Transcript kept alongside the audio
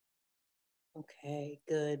Okay,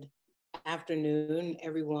 good afternoon,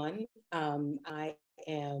 everyone. I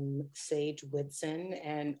am Sage Whitson,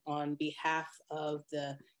 and on behalf of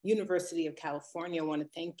the University of California, I want to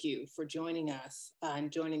thank you for joining us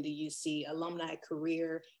and joining the UC Alumni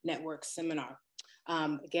Career Network Seminar.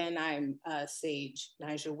 Again, I'm Sage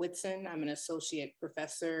Nigel Whitson. I'm an associate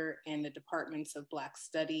professor in the departments of Black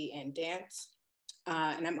Study and Dance,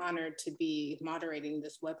 and I'm honored to be moderating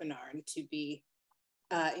this webinar and to be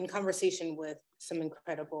in conversation with some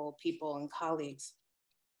incredible people and colleagues.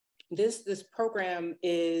 This program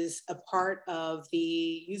is a part of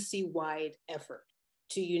the UC-wide effort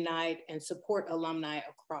to unite and support alumni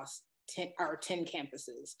across our 10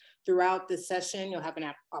 campuses. Throughout this session, you'll have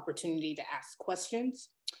an opportunity to ask questions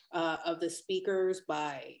of the speakers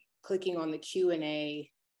by clicking on the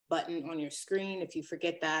Q&A button on your screen. If you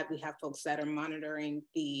forget that, we have folks that are monitoring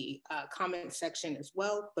the comment section as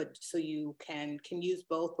well, but so you can use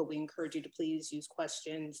both, but we encourage you to please use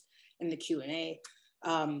questions in the Q&A.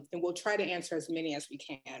 And we'll try to answer as many as we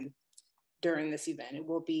can during this event. It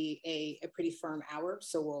will be a pretty firm hour,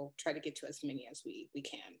 so we'll try to get to as many as we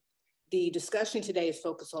can. The discussion today is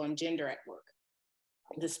focused on gender at work.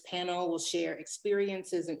 This panel will share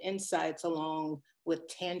experiences and insights along with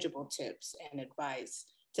tangible tips and advice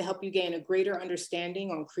to help you gain a greater understanding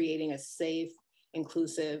on creating a safe,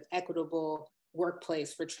 inclusive, equitable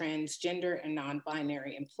workplace for transgender and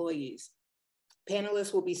non-binary employees.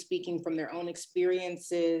 Panelists will be speaking from their own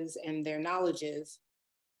experiences and their knowledges,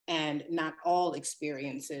 and not all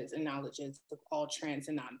experiences and knowledges of all trans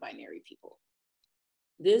and non-binary people.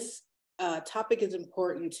 This topic is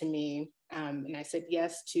important to me, and I said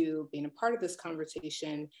yes to being a part of this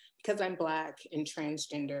conversation because I'm Black and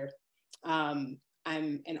transgender.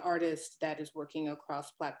 I'm an artist that is working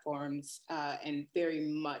across platforms and very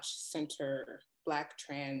much center Black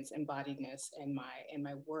trans embodiedness in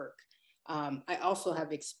my work. I also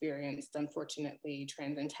have experienced, unfortunately,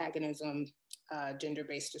 trans antagonism,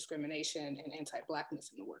 gender-based discrimination, and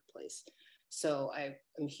anti-Blackness in the workplace. So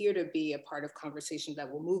I'm here to be a part of conversations that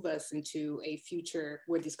will move us into a future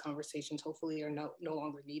where these conversations hopefully are no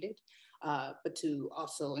longer needed, but to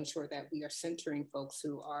also ensure that we are centering folks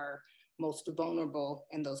who are most vulnerable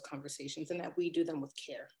in those conversations and that we do them with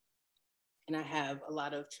care. And I have a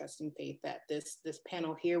lot of trust and faith that this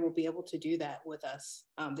panel here will be able to do that with us.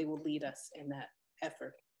 They will lead us in that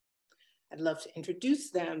effort. I'd love to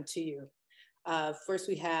introduce them to you. First,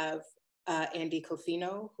 we have Andy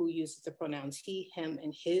Cofino, who uses the pronouns he, him,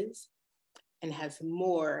 and his, and has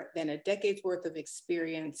more than a decade's worth of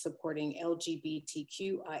experience supporting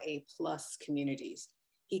LGBTQIA+ communities.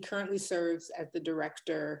 He currently serves as the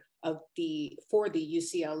director for the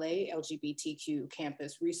UCLA LGBTQ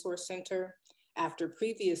Campus Resource Center, after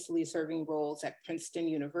previously serving roles at Princeton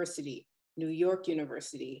University, New York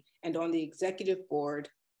University, and on the executive board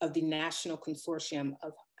of the National Consortium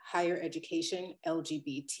of Higher Education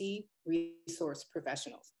LGBT Resource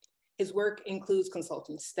Professionals. His work includes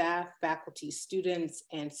consulting staff, faculty, students,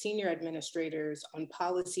 and senior administrators on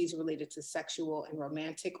policies related to sexual and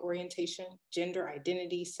romantic orientation, gender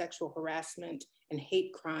identity, sexual harassment, and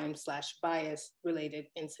hate crime/bias related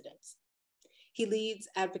incidents. He leads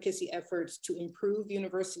advocacy efforts to improve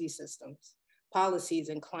university systems, policies,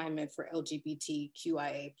 and climate for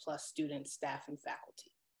LGBTQIA+ students, staff, and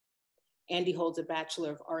faculty. Andy holds a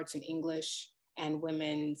Bachelor of Arts in English and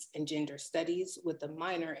Women's and Gender Studies with a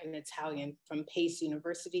minor in Italian from Pace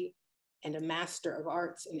University and a Master of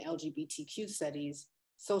Arts in LGBTQ Studies,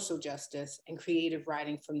 Social Justice, and Creative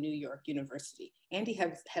Writing from New York University. Andy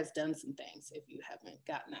has done some things, if you haven't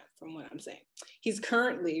gotten that from what I'm saying. He's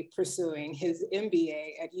currently pursuing his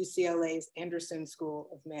MBA at UCLA's Anderson School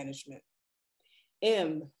of Management.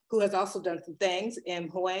 M, who has also done some things, M.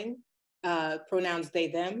 Huang, pronouns they,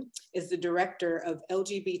 them, is the director of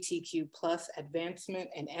LGBTQ+ advancement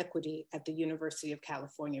and equity at the University of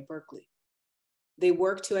California, Berkeley. They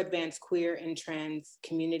work to advance queer and trans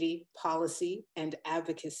community policy and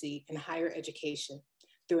advocacy in higher education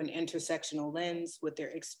through an intersectional lens with their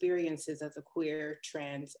experiences as a queer,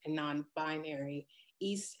 trans, and non-binary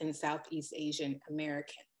East and Southeast Asian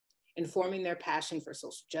American, informing their passion for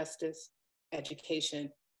social justice,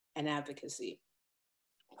 education, and advocacy,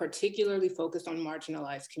 particularly focused on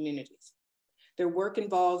marginalized communities. Their work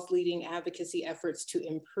involves leading advocacy efforts to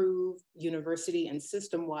improve university and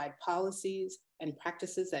system-wide policies and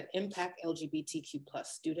practices that impact LGBTQ+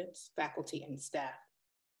 students, faculty, and staff,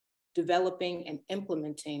 developing and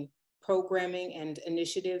implementing programming and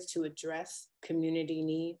initiatives to address community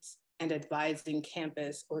needs, and advising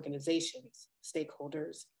campus organizations,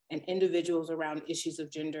 stakeholders, and individuals around issues of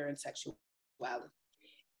gender and sexuality.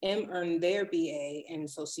 M earned their BA in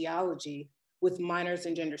sociology with minors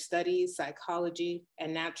in gender studies, psychology,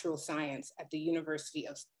 and natural science at the University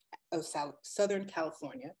of Southern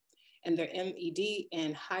California, and their MEd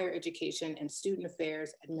in higher education and student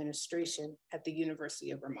affairs administration at the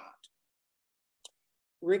University of Vermont.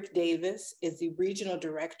 Rick Davis is the regional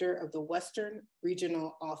director of the Western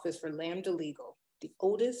Regional Office for Lambda Legal, the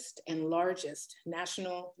oldest and largest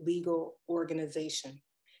national legal organization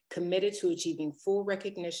committed to achieving full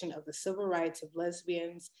recognition of the civil rights of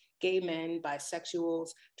lesbians, gay men, bisexuals,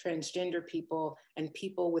 transgender people, and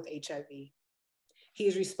people with HIV. He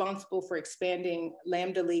is responsible for expanding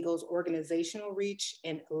Lambda Legal's organizational reach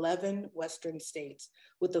in 11 Western states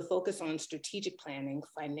with a focus on strategic planning,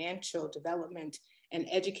 financial development, and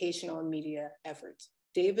educational and media efforts.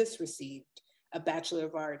 Davis received a Bachelor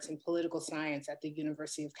of Arts in Political Science at the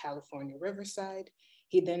University of California, Riverside.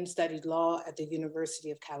 He then studied law at the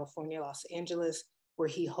University of California, Los Angeles, where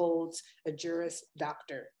he holds a Juris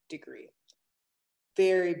Doctor degree.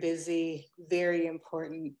 Very busy, very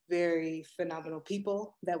important, very phenomenal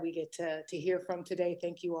people that we get to hear from today.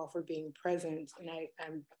 Thank you all for being present. And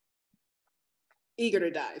I'm eager to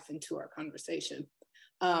dive into our conversation.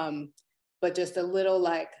 But just a little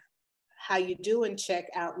like how you doing check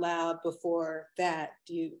out loud before that.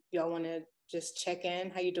 Do y'all want to just check in?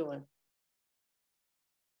 How you doing?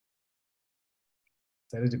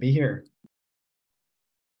 Excited to be here.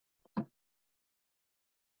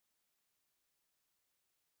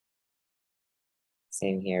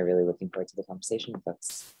 Same here, really looking forward to the conversation with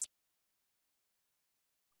folks.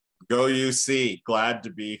 Go UC, glad to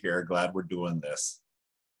be here, glad we're doing this.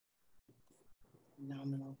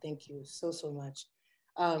 Phenomenal, thank you so much.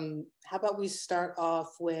 How about we start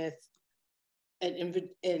off with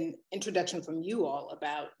an introduction from you all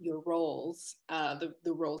about your roles, the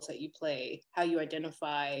roles that you play, how you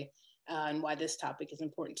identify, and why this topic is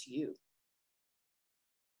important to you.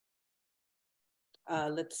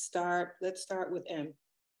 Let's start with M.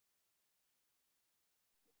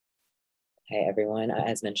 Hi, everyone.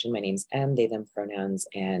 As mentioned, my name's M, they, them pronouns,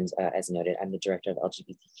 and as noted, I'm the director of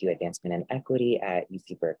LGBTQ advancement and equity at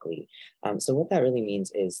UC Berkeley. So what that really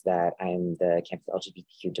means is that I'm the campus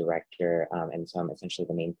LGBTQ director, and so I'm essentially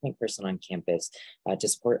the main point person on campus to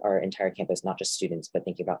support our entire campus, not just students, but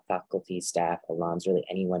thinking about faculty, staff, alums, really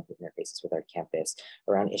anyone who interfaces with our campus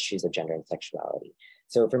around issues of gender and sexuality.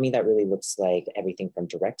 So for me, that really looks like everything from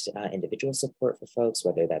direct individual support for folks,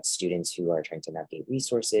 whether that's students who are trying to navigate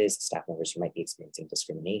resources, staff members who might be experiencing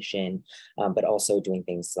discrimination, but also doing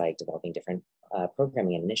things like developing different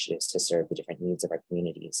programming and initiatives to serve the different needs of our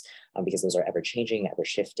communities, because those are ever changing, ever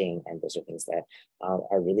shifting, and those are things that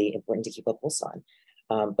are really important to keep a pulse on.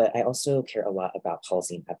 But I also care a lot about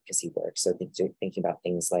policy and advocacy work. So thinking about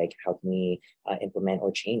things like how can we implement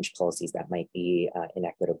or change policies that might be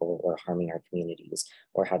inequitable or harming our communities,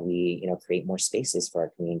 or how do we create more spaces for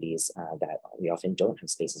our communities that we often don't have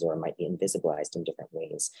spaces or might be invisibilized in different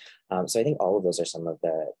ways. So I think all of those are some of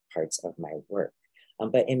the parts of my work.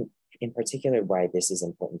 But in particular, why this is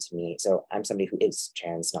important to me. So I'm somebody who is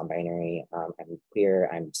trans, non-binary, I'm queer,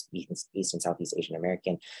 I'm East and Southeast Asian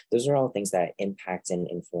American. Those are all things that impact and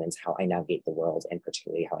influence how I navigate the world, and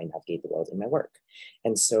particularly how I navigate the world in my work.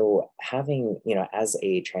 And so having, as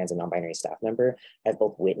a trans and non-binary staff member, I've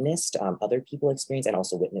both witnessed other people experience and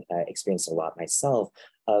also experienced a lot myself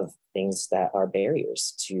of things that are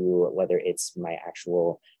barriers to whether it's my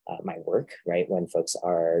actual my work, right? When folks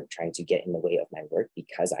are trying to get in the way of my work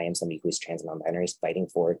because I am somebody who is trans and non-binary, fighting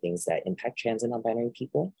for things that impact trans and non-binary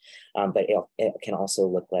people. But it can also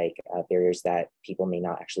look like barriers that people may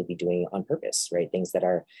not actually be doing on purpose, right? Things that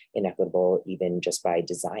are inequitable even just by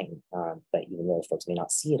design. But even though folks may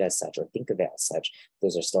not see it as such or think of it as such,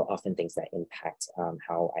 those are still often things that impact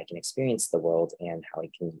how I can experience the world and how I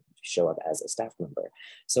can show up as a staff member.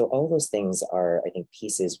 So all those things are, I think,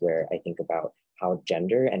 pieces where I think about how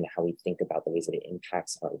gender and how we think about the ways that it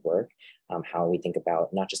impacts our work, how we think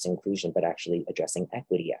about not just inclusion, but actually addressing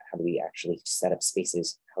equity. How do we actually set up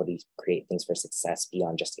spaces? How do we create things for success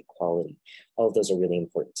beyond just equality? All of those are really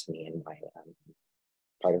important to me and why I'm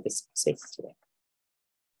part of this space today.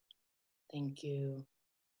 Thank you.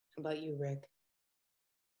 How about you, Rick?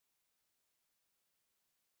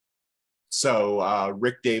 So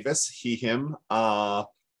Rick Davis, he, him,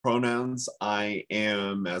 pronouns. I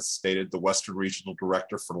am, as stated, the Western Regional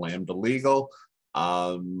Director for Lambda Legal.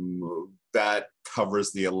 That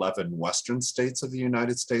covers the 11 Western states of the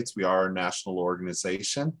United States. We are a national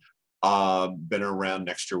organization. Been around,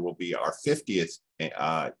 next year will be our 50th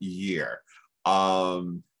year. I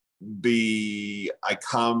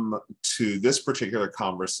come to this particular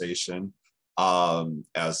conversation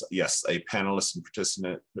as, yes, a panelist and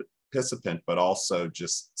participant, but also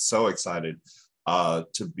just so excited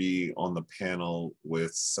to be on the panel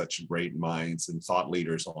with such great minds and thought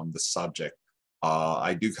leaders on the subject.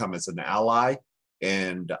 I do come as an ally,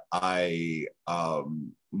 and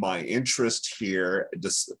my interest here,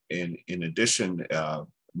 just in addition,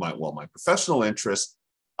 my professional interest,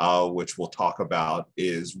 which we'll talk about,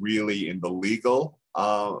 is really in the legal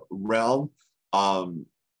realm.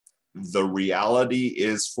 The reality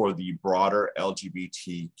is, for the broader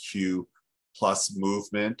LGBTQ plus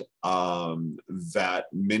movement, that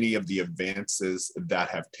many of the advances that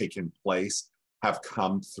have taken place have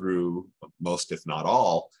come through, most if not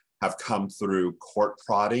all, have come through court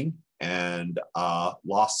prodding and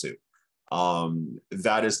lawsuit.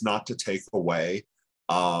 That is not to take away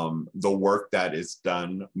the work that is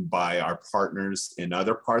done by our partners in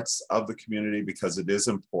other parts of the community, because it is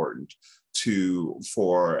important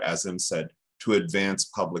for, as Em said, to advance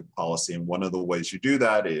public policy. And one of the ways you do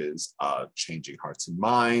that is changing hearts and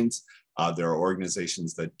minds. There are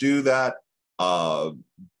organizations that do that,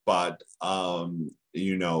 but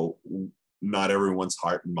you know, not everyone's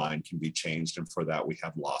heart and mind can be changed. And for that, we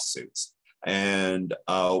have lawsuits. And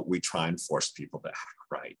we try and force people to act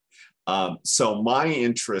right. So my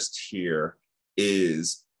interest here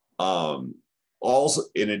is also,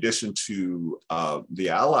 in addition to the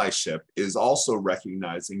allyship, is also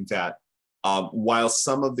recognizing that while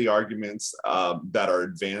some of the arguments that are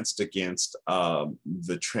advanced against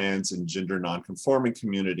the trans and gender nonconforming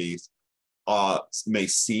communities may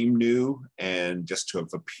seem new and just to have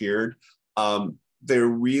appeared, they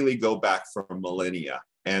really go back for millennia,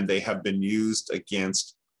 and they have been used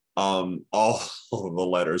against all of the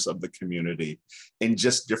letters of the community in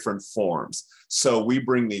just different forms. So we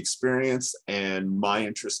bring the experience, and my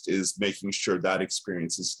interest is making sure that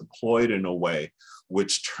experience is deployed in a way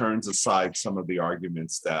which turns aside some of the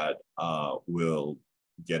arguments that we'll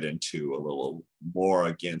get into a little more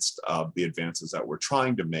against the advances that we're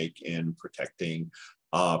trying to make in protecting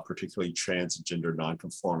particularly trans and gender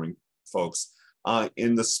nonconforming folks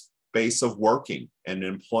in the space of working and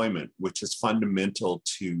employment, which is fundamental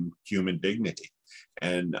to human dignity.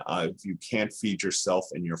 And if you can't feed yourself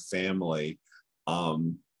and your family,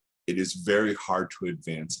 it is very hard to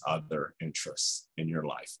advance other interests in your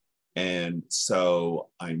life. And so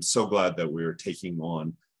I'm so glad that we're taking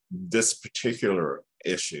on this particular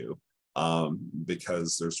issue,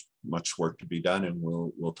 because there's much work to be done, and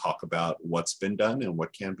we'll talk about what's been done and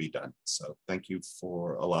what can be done. So thank you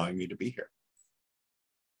for allowing me to be here.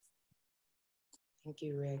 Thank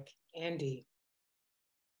you, Rick. Andy.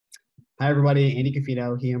 Hi, everybody. Andy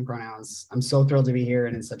Cofino, he, him pronouns. I'm so thrilled to be here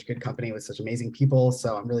and in such good company with such amazing people.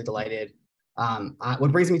 So I'm really delighted.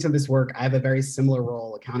 What brings me to this work, I have a very similar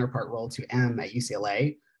role, a counterpart role to Em at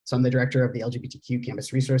UCLA. So I'm the director of the LGBTQ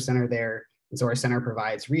Campus Resource Center there. And so our center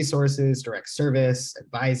provides resources, direct service,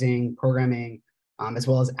 advising, programming, as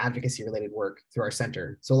well as advocacy related work through our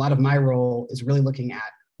center. So a lot of my role is really looking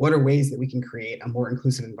at what are ways that we can create a more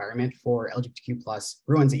inclusive environment for LGBTQ plus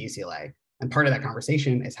Bruins at UCLA. And part of that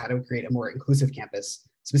conversation is how to create a more inclusive campus,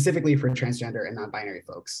 specifically for transgender and non-binary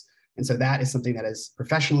folks. And so that is something that is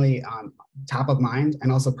professionally top of mind,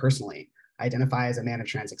 and also personally. I identify as a man of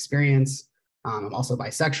trans experience. I'm also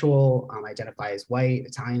bisexual, identify as white,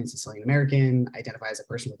 Italian, and Sicilian American, identify as a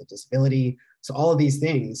person with a disability. So all of these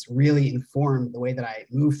things really inform the way that I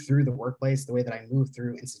move through the workplace, the way that I move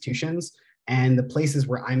through institutions, and the places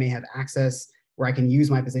where I may have access, where I can use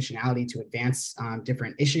my positionality to advance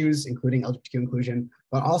different issues, including LGBTQ inclusion,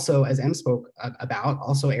 but also, as Em spoke about,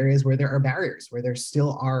 also areas where there are barriers, where there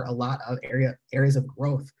still are a lot of areas of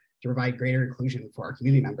growth to provide greater inclusion for our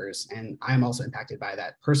community members. And I'm also impacted by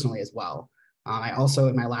that personally as well. I also,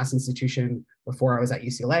 in my last institution, before I was at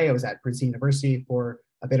UCLA, I was at Princeton University for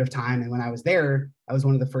a bit of time. And when I was there, I was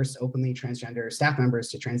one of the first openly transgender staff members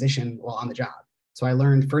to transition while on the job. So I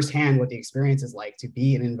learned firsthand what the experience is like to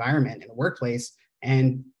be in an environment, in a workplace,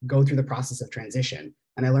 and go through the process of transition.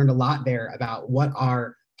 And I learned a lot there about what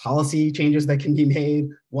are policy changes that can be made,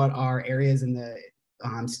 what are areas in the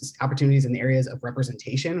opportunities in the areas of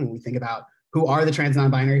representation. When we think about who are the trans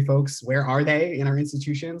non-binary folks, where are they in our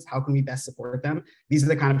institutions, how can we best support them? These are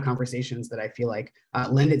the kind of conversations that I feel like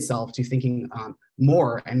lend itself to thinking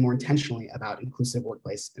more and more intentionally about inclusive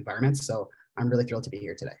workplace environments. So I'm really thrilled to be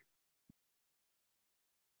here today.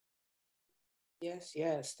 Yes,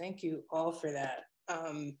 yes. Thank you all for that.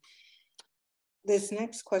 This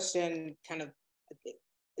next question kind of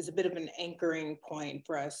is a bit of an anchoring point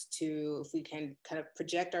for us to, if we can kind of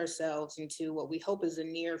project ourselves into what we hope is a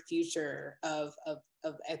near future of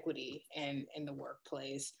equity in the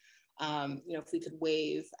workplace. You know, if we could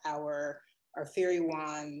wave our fairy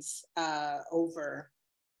wands over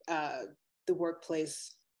the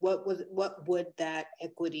workplace, what would that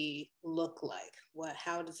equity look like?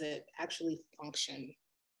 How does it actually function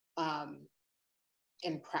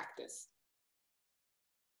in practice?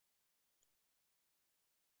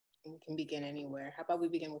 We can begin anywhere. How about we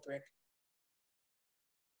begin with Rick?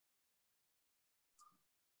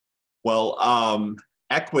 Well,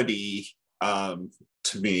 equity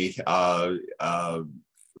to me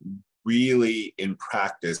really in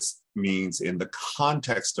practice means, in the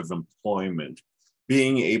context of employment,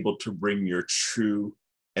 being able to bring your true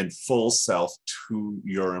and full self to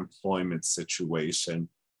your employment situation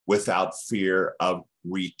without fear of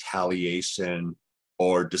retaliation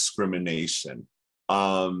or discrimination.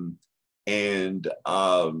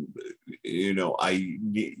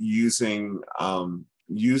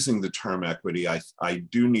 Using the term equity, I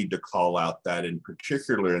do need to call out that in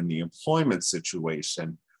particular in the employment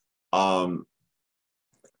situation, the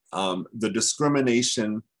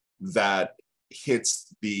discrimination that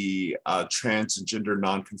hits the transgender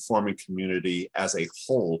nonconforming community as a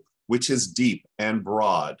whole, which is deep and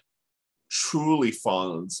broad, truly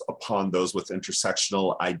falls upon those with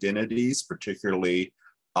intersectional identities, particularly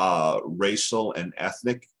racial and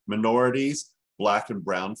ethnic minorities. Black and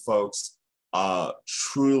brown folks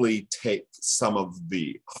truly take some of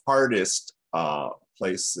the hardest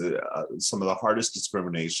some of the hardest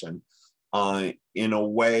discrimination in a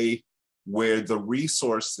way where the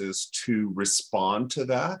resources to respond to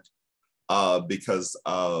that because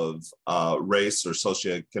of race or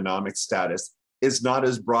socioeconomic status is not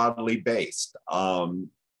as broadly based.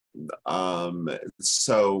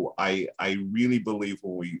 So I really believe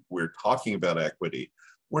when we're talking about equity,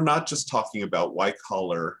 we're not just talking about white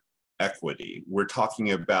collar equity. We're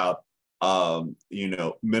talking about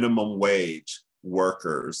minimum wage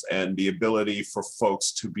workers and the ability for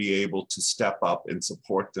folks to be able to step up and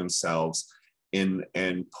support themselves in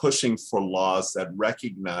and pushing for laws that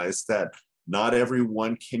recognize that not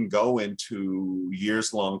everyone can go into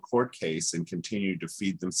years-long court case and continue to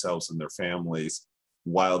feed themselves and their families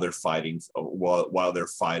while they're fighting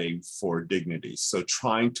for dignity. So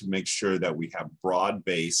trying to make sure that we have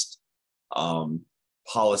broad-based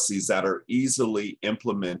policies that are easily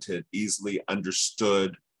implemented, easily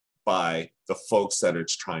understood by the folks that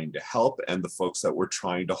it's trying to help and the folks that we're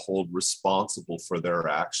trying to hold responsible for their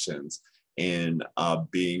actions in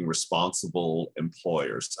being responsible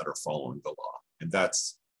employers that are following the law. And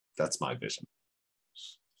that's my vision.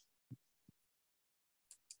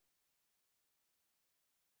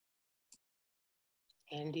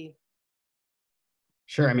 Andy?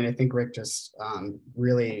 Sure. I mean, I think Rick just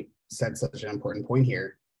really said such an important point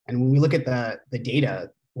here. And when we look at the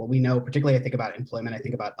data, what we know, particularly I think about employment, I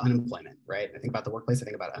think about unemployment, right? I think about the workplace, I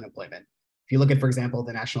think about unemployment. If you look at, for example,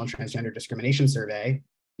 the National Transgender Discrimination Survey,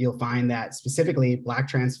 you'll find that specifically Black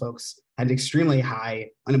trans folks had an extremely high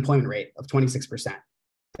unemployment rate of 26%.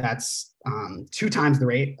 That's 2 times the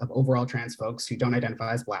rate of overall trans folks who don't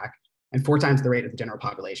identify as Black and 4 times the rate of the general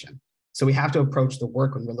population. So we have to approach the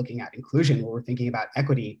work when we're looking at inclusion, when we're thinking about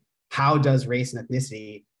equity, how does race and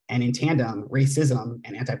ethnicity and in tandem, racism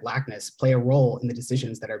and anti-Blackness play a role in the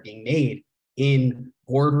decisions that are being made in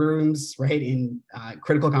boardrooms, right? In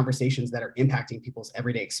critical conversations that are impacting people's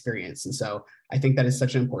everyday experience. And so I think that is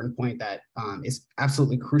such an important point that is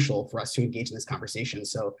absolutely crucial for us to engage in this conversation.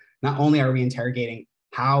 So not only are we interrogating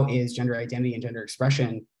how is gender identity and gender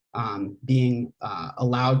expression being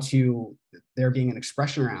allowed to, there being an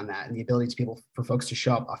expression around that and the ability for folks to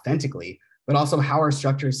show up authentically, but also how are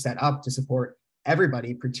structures set up to support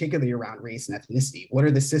everybody, particularly around race and ethnicity? What are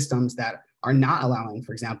the systems that are not allowing,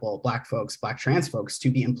 for example, Black folks, Black trans folks to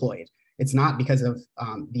be employed? It's not because of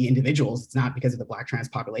the individuals, it's not because of the Black trans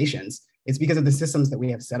populations, it's because of the systems that we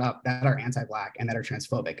have set up that are anti-Black and that are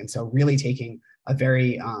transphobic. And so really taking a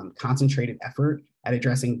very concentrated effort at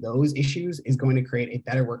addressing those issues is going to create a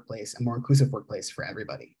better workplace, a more inclusive workplace for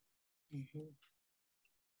everybody. Mm-hmm.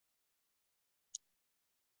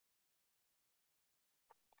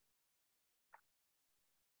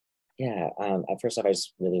 Yeah, first off, I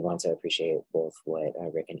just really want to appreciate both what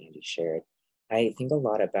Rick and Andy shared. I think a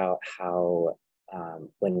lot about how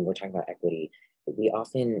when we're talking about equity, we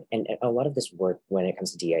often, and a lot of this work when it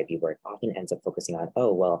comes to DIB work often ends up focusing on,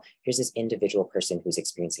 oh, well, here's this individual person who's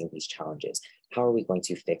experiencing these challenges. How are we going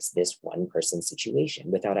to fix this one person's situation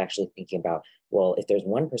without actually thinking about, well, if there's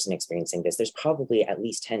one person experiencing this, there's probably at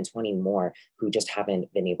least 10, 20 more who just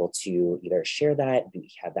haven't been able to either share that,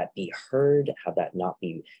 have that be heard, have that not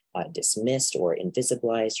be dismissed or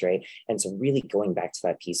invisibilized, right? And so really going back to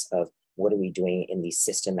that piece of what are we doing in these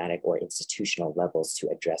systematic or institutional levels to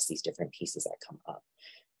address these different pieces that come up.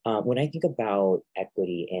 When I think about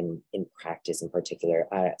equity in practice in particular,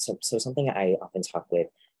 so something I often talk with,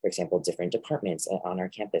 for example, different departments on our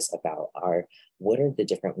campus about are what are the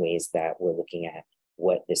different ways that we're looking at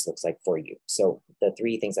what this looks like for you. So the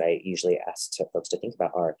three things that I usually ask folks to think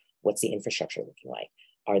about are what's the infrastructure looking like?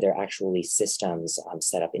 Are there actually systems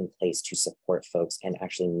set up in place to support folks and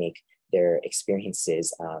actually make their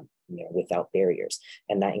experiences without barriers?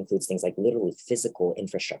 And that includes things like literally physical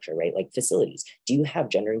infrastructure, right? Like facilities. Do you have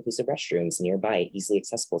gender inclusive restrooms nearby, easily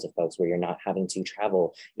accessible to folks where you're not having to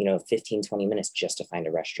travel, 15, 20 minutes just to find a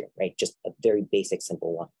restroom, right? Just a very basic,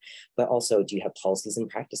 simple one. But also, do you have policies and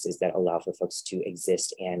practices that allow for folks to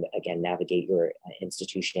exist and again, navigate your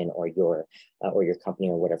institution or your company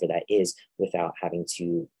or whatever that is without having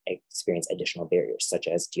to experience additional barriers, such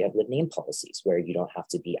as do you have live name policies where you don't have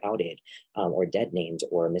to be outed or dead named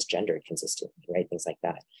or misgendered consistently, right? Things like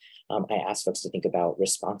that. I ask folks to think about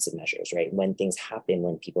responsive measures, right? When things happen,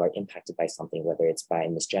 when people are impacted by something, whether it's by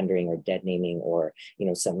misgendering or dead naming or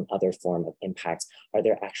some other form of impact, are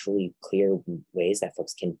there actually clear ways that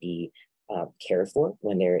folks can be cared for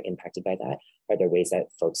when they're impacted by that? Are there ways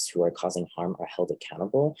that folks who are causing harm are held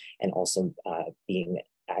accountable and also being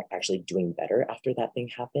actually doing better after that thing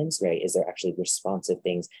happens, right? Is there actually responsive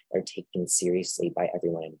things that are taken seriously by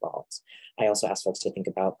everyone involved? I also ask folks to think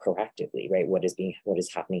about proactively, right? What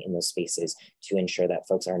is happening in those spaces to ensure that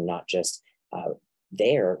folks are not just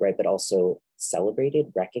there, right, but also celebrated,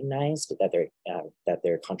 recognized, that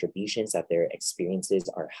their contributions, that their experiences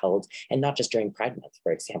are held, and not just during Pride Month,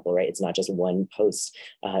 for example, right? It's not just one post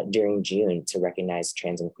during June to recognize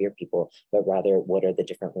trans and queer people, but rather what are the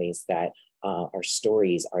different ways that our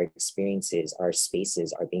stories, our experiences, our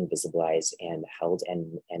spaces are being visibilized and held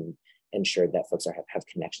and ensured that folks have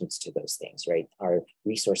connections to those things, right? Are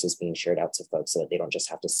resources being shared out to folks so that they don't just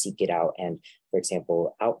have to seek it out and, for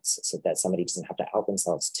example, so that somebody doesn't have to out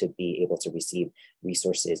themselves to be able to receive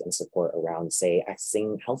resources and support around, say,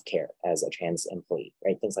 accessing healthcare as a trans employee,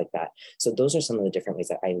 right? Things like that. So those are some of the different ways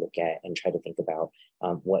that I look at and try to think about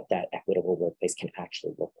what that equitable workplace can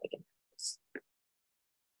actually look like in practice.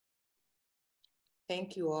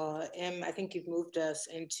 Thank you all. Em, I think you've moved us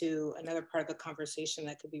into another part of the conversation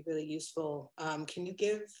that could be really useful. Can you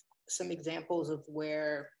give some examples of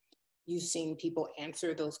where you've seen people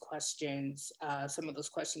answer those questions, some of those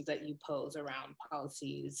questions that you pose around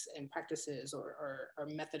policies and practices or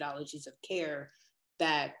methodologies of care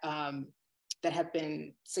that that have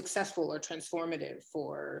been successful or transformative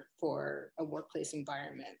for a workplace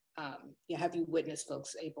environment? Have you witnessed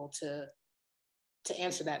folks able to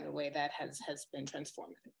answer that in a way that has been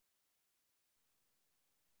transformative?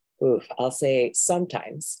 Oof, I'll say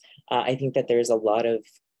sometimes. I think that there's a lot of,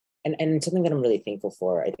 and something that I'm really thankful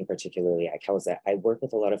for, I think particularly at Cal, is that I work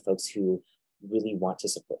with a lot of folks who really want to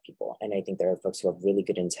support people. And I think there are folks who have really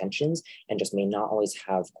good intentions and just may not always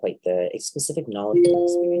have quite the specific knowledge or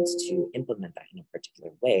experience to implement that in a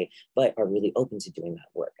particular way, but are really open to doing that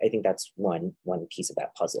work. I think that's one piece of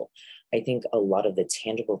that puzzle. I think a lot of the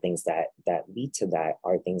tangible things that lead to that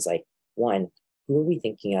are things like, one, who are we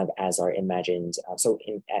thinking of as our imagined,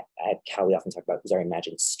 at Cal, we often talk about who's our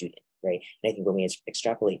imagined student, right? And I think when we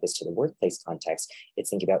extrapolate this to the workplace context,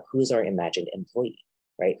 it's thinking about who's our imagined employee,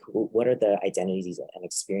 right? What are the identities and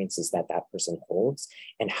experiences that person holds,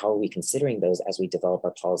 and how are we considering those as we develop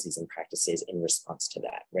our policies and practices in response to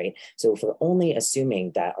that, right? So if we're only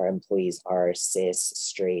assuming that our employees are cis,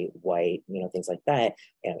 straight, white, things like that,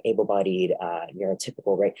 able-bodied,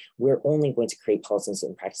 neurotypical, right? We're only going to create policies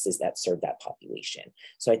and practices that serve that population.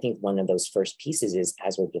 So I think one of those first pieces is,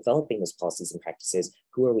 as we're developing those policies and practices,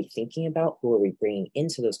 who are we thinking about? Who are we bringing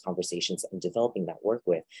into those conversations and developing that work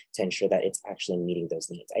with to ensure that it's actually meeting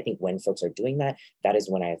those needs? I think when folks are doing that, that is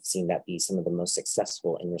when I've seen that be some of the most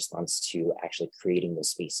successful in response to actually creating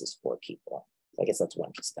those spaces for people. So I guess that's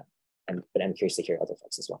one piece of that. But I'm curious to hear other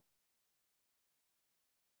folks as well.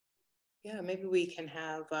 Yeah, maybe we can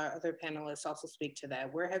have our other panelists also speak to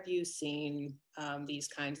that. Where have you seen these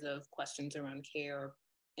kinds of questions around care,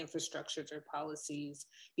 infrastructures, or policies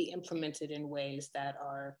be implemented in ways that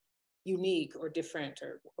are unique or different,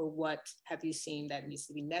 or what have you seen that needs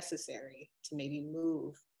to be necessary to maybe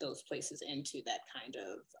move those places into that kind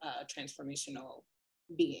of transformational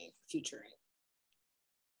being, futuring?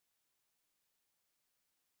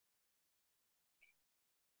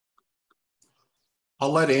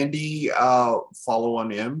 I'll let Andy follow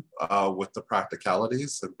on in with the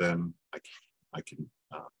practicalities, and then I can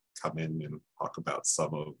come in and talk about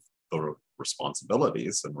some of the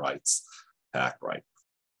responsibilities and rights to act right.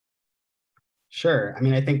 Sure. I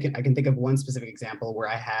mean, I think I can think of one specific example where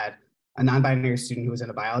I had a non-binary student who was in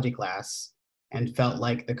a biology class and felt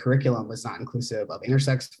like the curriculum was not inclusive of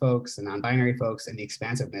intersex folks and non-binary folks and the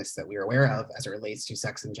expansiveness that we are aware of as it relates to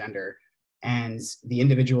sex and gender. And the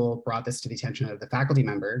individual brought this to the attention of the faculty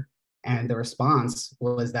member, and the response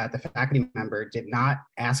was that the faculty member did not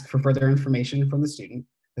ask for further information from the student.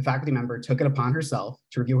 The faculty member took it upon herself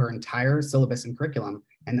to review her entire syllabus and curriculum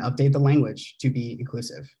and update the language to be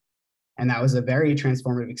inclusive. And that was a very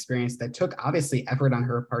transformative experience that took obviously effort on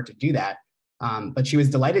her part to do that, but she was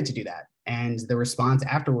delighted to do that. And the response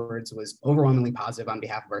afterwards was overwhelmingly positive on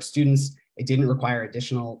behalf of our students. It didn't require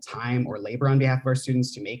additional time or labor on behalf of our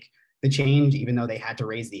students to make the change, even though they had to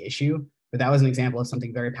raise the issue. But that was an example of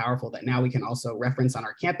something very powerful that now we can also reference on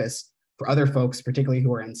our campus for other folks, particularly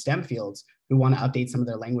who are in STEM fields, who want to update some of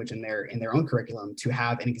their language in their own curriculum to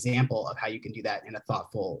have an example of how you can do that in a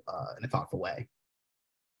thoughtful way.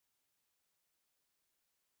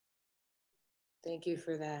 Thank you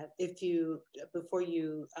for that. Before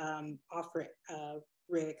you offer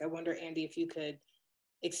Rick, I wonder, Andy, if you could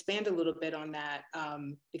expand a little bit on that,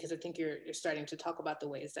 because I think you're starting to talk about the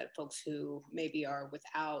ways that folks who maybe are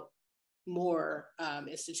without more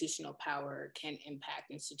institutional power can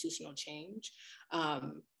impact institutional change.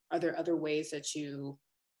 Are there other ways that you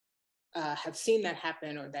have seen that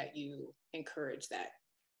happen, or that you encourage that?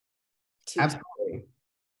 Absolutely.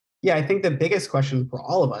 Yeah, I think the biggest question for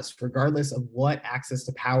all of us, regardless of what access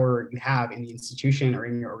to power you have in the institution or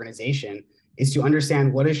in your organization, is to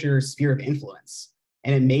understand what is your sphere of influence.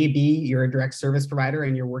 And it may be you're a direct service provider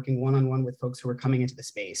and you're working one-on-one with folks who are coming into the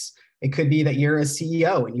space. It could be that you're a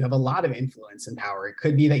CEO and you have a lot of influence and power. It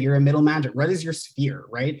could be that you're a middle manager. What is your sphere,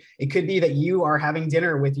 right? It could be that you are having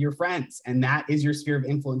dinner with your friends and that is your sphere of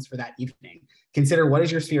influence for that evening. Consider what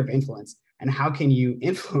is your sphere of influence and how can you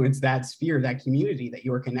influence that sphere, that community that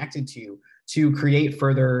you are connected to create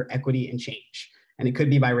further equity and change. And it could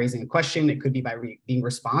be by raising a question. It could be by being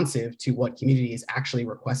responsive to what community is actually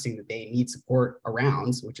requesting that they need support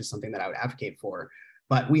around, which is something that I would advocate for.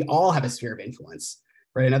 But we all have a sphere of influence,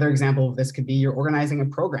 right? Another example of this could be you're organizing a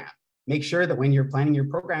program. Make sure that when you're planning your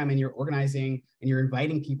program and you're organizing and you're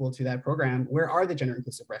inviting people to that program, where are the gender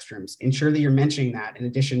inclusive restrooms? Ensure that you're mentioning that in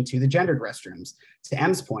addition to the gendered restrooms. To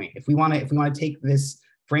M's point, if we want to take this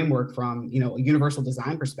framework from a universal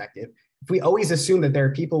design perspective, if we always assume that there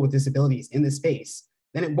are people with disabilities in the space,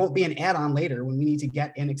 then it won't be an add-on later when we need to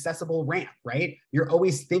get an accessible ramp, right? You're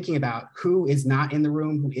always thinking about who is not in the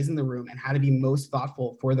room, who is in the room, and how to be most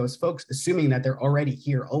thoughtful for those folks, assuming that they're already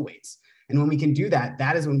here always. And when we can do that,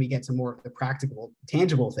 that is when we get to more of the practical,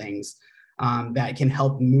 tangible things that can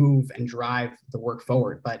help move and drive the work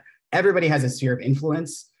forward. But everybody has a sphere of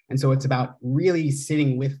influence. And so it's about really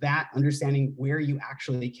sitting with that, understanding where you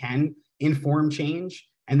actually can inform change,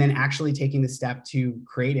 and then actually taking the step to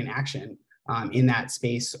create an action in that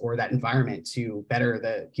space or that environment to better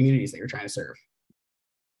the communities that you're trying to serve.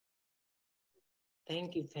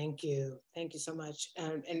 Thank you, thank you. Thank you so much.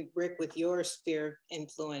 And Rick, with your sphere of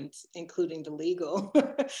influence, including the legal,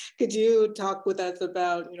 could you talk with us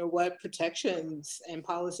about what protections and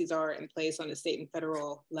policies are in place on the state and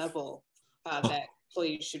federal level that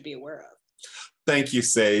employees should be aware of? Thank you,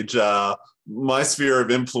 Sage. My sphere of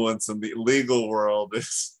influence in the legal world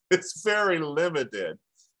is very limited.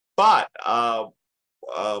 But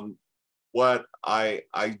what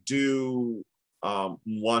I do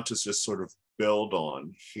want to just sort of build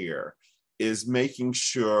on here is making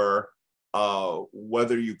sure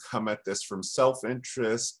whether you come at this from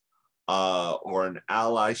self-interest or an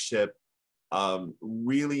allyship,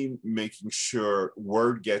 really making sure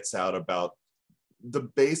word gets out about the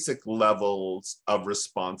basic levels of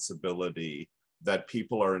responsibility that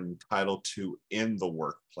people are entitled to in the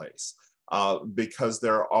workplace, because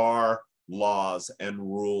there are laws and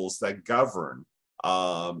rules that govern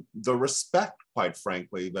the respect, quite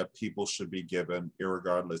frankly, that people should be given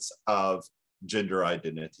irregardless of gender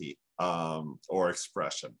identity or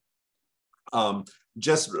expression. I'm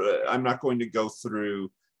not going to go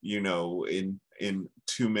through, in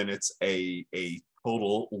 2 minutes, a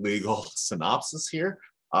total legal synopsis here.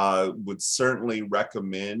 Would certainly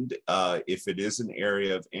recommend, if it is an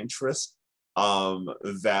area of interest,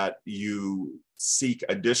 that you seek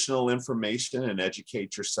additional information and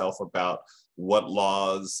educate yourself about what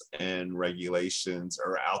laws and regulations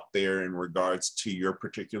are out there in regards to your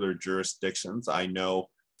particular jurisdictions. I know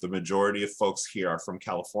the majority of folks here are from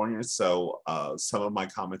California, so some of my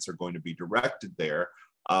comments are going to be directed there.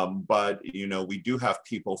 But we do have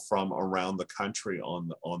people from around the country on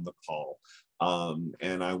the call,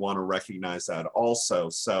 and I want to recognize that also.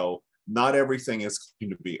 So not everything is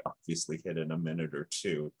going to be obviously hit in a minute or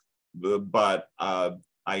two, but I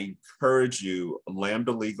encourage you,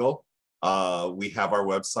 Lambda Legal We have our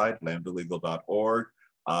website, lambdalegal.org.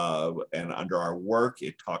 And under our work,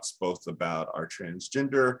 it talks both about our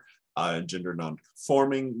transgender and gender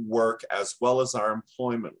nonconforming work, as well as our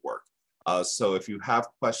employment work. So if you have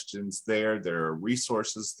questions there are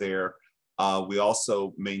resources there. We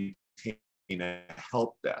also maintain a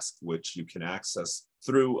help desk, which you can access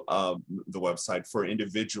through the website for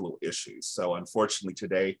individual issues. So unfortunately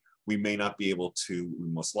today, we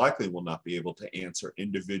most likely will not be able to answer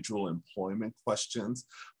individual employment questions,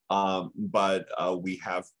 but we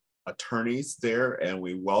have attorneys there and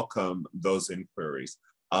we welcome those inquiries.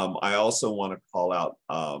 I also want to call out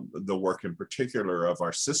the work in particular of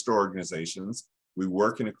our sister organizations. We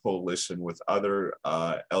work in a coalition with other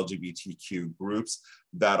LGBTQ groups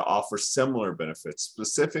that offer similar benefits.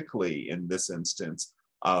 Specifically in this instance,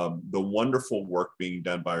 the wonderful work being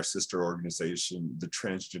done by our sister organization, the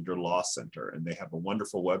Transgender Law Center, and they have a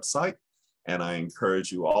wonderful website. And I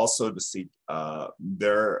encourage you also to seek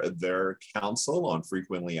their counsel on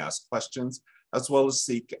frequently asked questions, as well as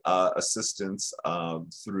seek assistance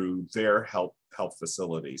through their help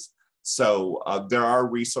facilities. So there are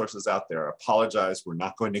resources out there. I apologize, we're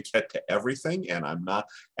not going to get to everything, and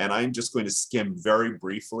I'm just going to skim very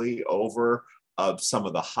briefly over some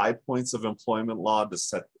of the high points of employment law to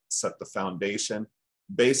set the foundation.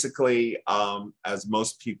 Basically, as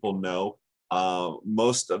most people know,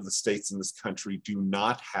 most of the states in this country do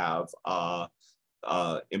not have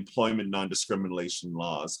employment non-discrimination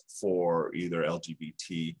laws for either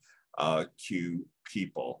LGBTQ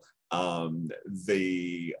people,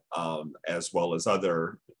 as well as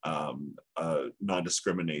other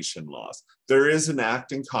non-discrimination laws. There is an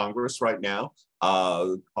act in Congress right now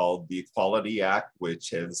called the Equality Act, which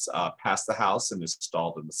has passed the House and is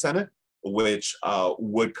stalled in the Senate, which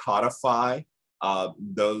would codify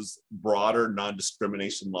those broader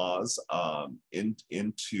non-discrimination laws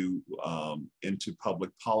into public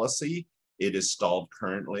policy. It is stalled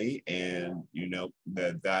currently, and you know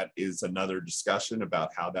that is another discussion about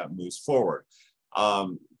how that moves forward.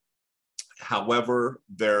 However,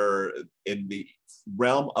 in the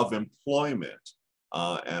realm of employment,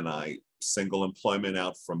 and I single employment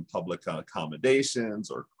out from public accommodations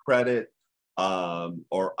or credit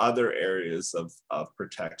or other areas of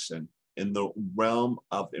protection. In the realm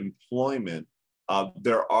of employment,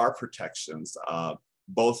 there are protections,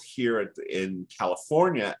 both here in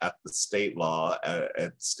California at the state law,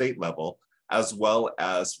 at state level, as well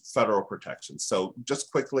as federal protection. So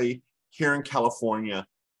just quickly, here in California,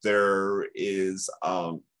 there is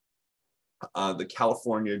the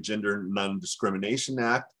California Gender Non-Discrimination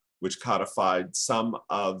Act, which codified some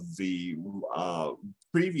of the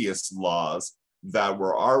previous laws that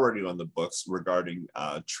were already on the books regarding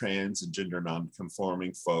trans and gender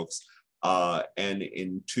non-conforming folks. And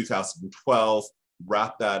in 2012,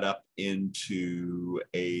 wrapped that up into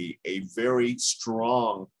a very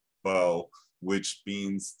strong bow, which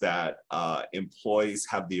means that employees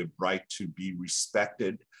have the right to be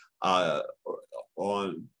respected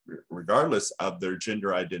regardless of their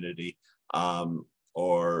gender identity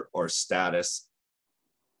or status.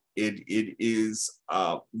 It is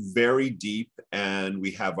very deep, and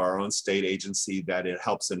we have our own state agency that it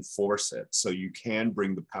helps enforce it. So you can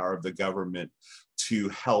bring the power of the government to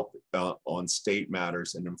help on state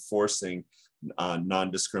matters and enforcing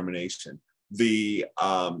non-discrimination.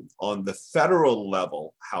 On the federal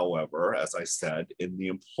level, however, as I said, in the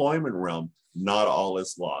employment realm, not all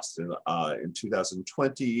is lost. In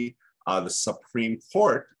 2020, the Supreme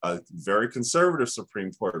Court, a very conservative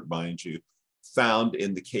Supreme Court, mind you, found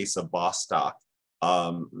in the case of Bostock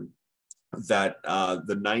that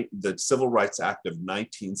the Civil Rights Act of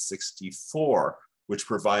 1964, which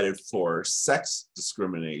provided for sex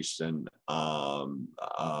discrimination,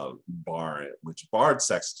 which barred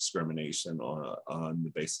sex discrimination on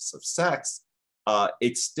the basis of sex,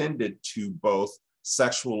 extended to both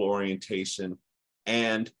sexual orientation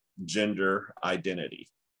and gender identity.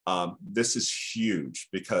 This is huge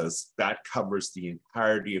because that covers the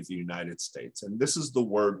entirety of the United States. And this is the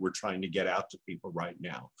word we're trying to get out to people right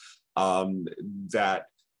now, that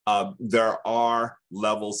there are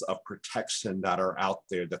levels of protection that are out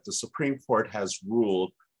there that the Supreme Court has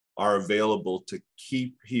ruled are available to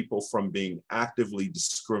keep people from being actively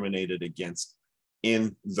discriminated against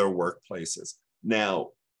in their workplaces. Now,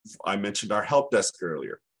 I mentioned our help desk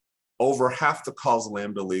earlier. Over half the calls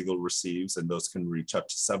Lambda Legal receives, and those can reach up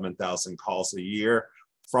to 7,000 calls a year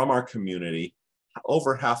from our community,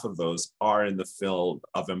 over half of those are in the field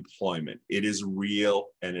of employment. It is real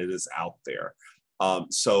and it is out there.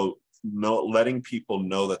 So letting people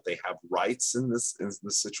know that they have rights in this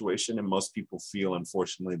situation, and most people feel,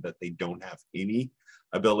 unfortunately, that they don't have any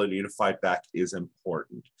ability to fight back, is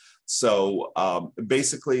important. So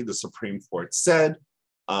basically, the Supreme Court said,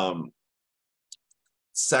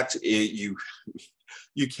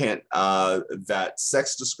 you can't, that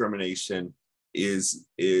sex discrimination is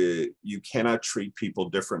you cannot treat people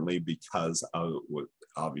differently because of,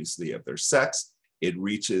 obviously, of their sex. It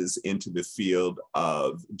reaches into the field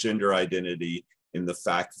of gender identity in the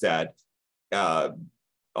fact that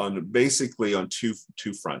basically on two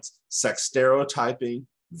fronts: sex stereotyping,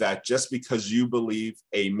 that just because you believe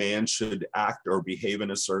a man should act or behave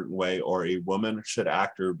in a certain way, or a woman should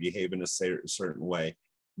act or behave in a certain way,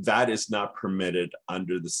 that is not permitted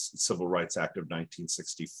under the Civil Rights Act of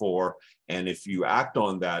 1964. And if you act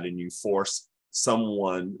on that and you force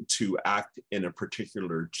someone to act in a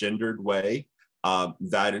particular gendered way,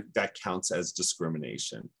 that counts as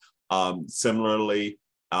discrimination. Similarly,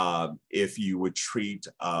 if you would treat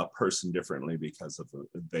a person differently because of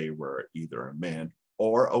they were either a man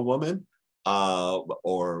or a woman,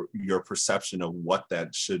 or your perception of what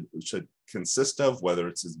that should consist of, whether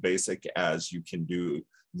it's as basic as you can do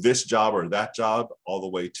this job or that job, all the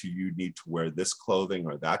way to you need to wear this clothing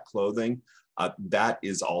or that clothing, that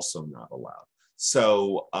is also not allowed.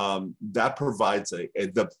 So that provides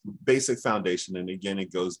the basic foundation. And again,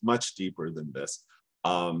 it goes much deeper than this.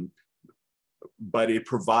 But it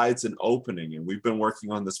provides an opening, and we've been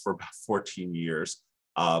working on this for about 14 years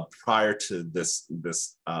prior to this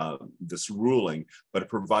ruling, but it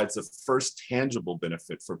provides the first tangible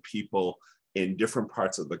benefit for people in different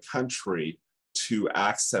parts of the country to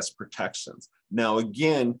access protections. Now,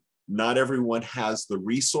 again, not everyone has the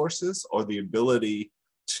resources or the ability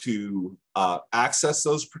to access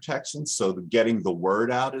those protections. So getting the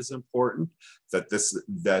word out is important,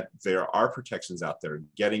 that there are protections out there.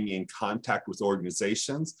 Getting in contact with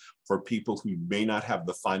organizations for people who may not have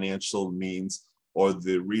the financial means or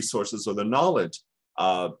the resources or the knowledge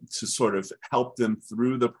to sort of help them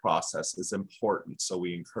through the process is important. So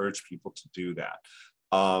we encourage people to do that.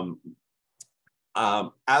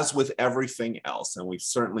 As with everything else, and we've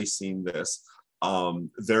certainly seen this,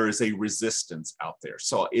 there is a resistance out there.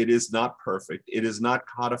 So it is not perfect. It is not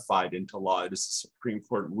codified into law. It is a Supreme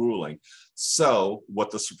Court ruling. So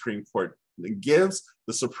what the Supreme Court gives,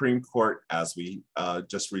 the Supreme Court, as we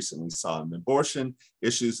just recently saw in the abortion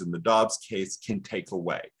issues in the Dobbs case, can take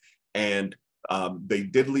away. And they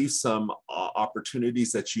did leave some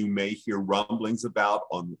opportunities that you may hear rumblings about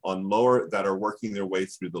on lower, that are working their way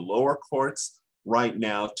through the lower courts right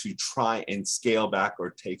now to try and scale back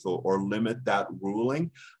or or limit that ruling.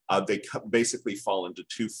 They basically fall into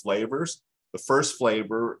two flavors. The first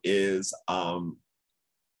flavor is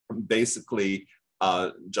basically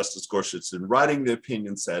Justice Gorsuch, in writing the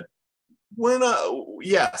opinion, said, we're not,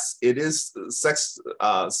 yes, it is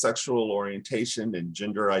sexual orientation and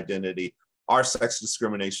gender identity are sex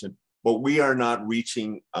discrimination, but we are not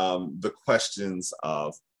reaching the questions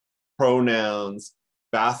of pronouns,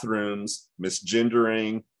 bathrooms,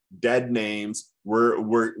 misgendering, dead names.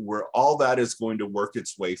 We're all that is going to work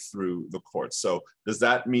its way through the courts. So does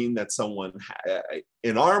that mean that someone,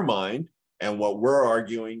 in our mind, and what we're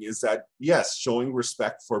arguing is that, yes, showing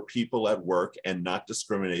respect for people at work and not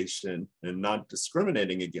discrimination and not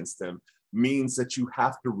discriminating against them means that you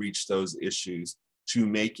have to reach those issues to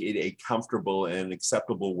make it a comfortable and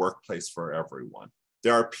acceptable workplace for everyone.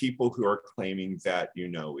 There are people who are claiming that, you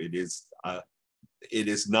know, it is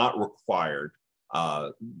not required.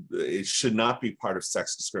 It should not be part of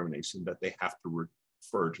sex discrimination that they have to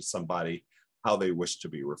refer to somebody how they wish to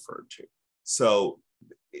be referred to. So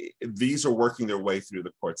these are working their way through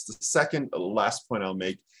the courts. The last point I'll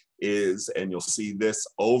make is, and you'll see this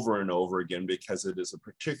over and over again because it is a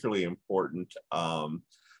particularly important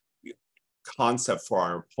concept for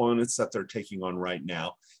our opponents that they're taking on right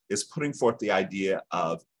now, is putting forth the idea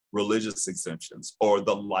of religious exemptions or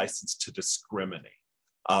the license to discriminate,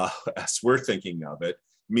 as we're thinking of it,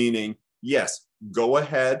 meaning, yes, go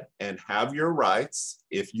ahead and have your rights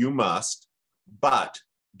if you must, but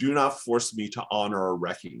do not force me to honor or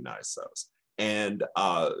recognize those. And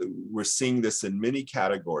we're seeing this in many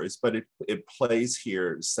categories, but it plays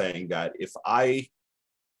here saying that if I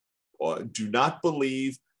do not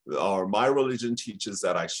believe, or my religion teaches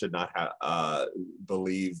that I should not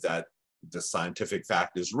believe that the scientific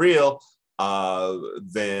fact is real,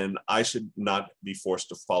 then I should not be forced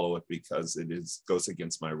to follow it because it goes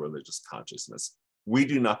against my religious consciousness. We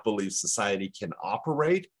do not believe society can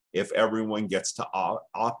operate if everyone gets to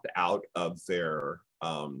opt out of their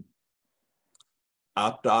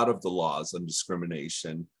opt out of the laws on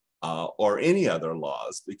discrimination or any other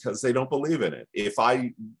laws because they don't believe in it. If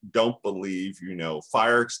I don't believe,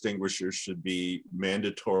 fire extinguishers should be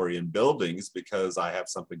mandatory in buildings because I have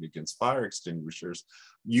something against fire extinguishers,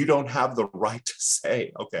 you don't have the right to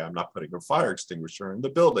say, okay, I'm not putting a fire extinguisher in the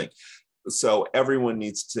building. So everyone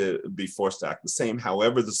needs to be forced to act the same.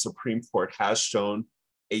 However, the Supreme Court has shown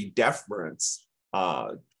a deference,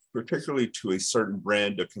 particularly to a certain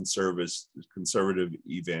brand of conservative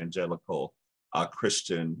evangelical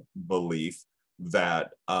Christian belief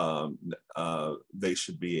that they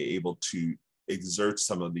should be able to exert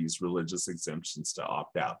some of these religious exemptions to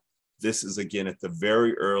opt out. This is, again, at the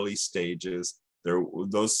very early stages.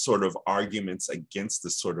 Those sort of arguments against the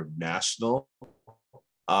sort of national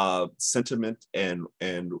sentiment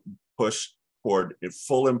and push toward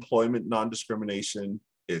full employment non-discrimination.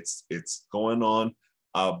 It's going on,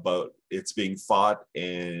 but it's being fought,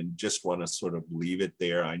 and just want to sort of leave it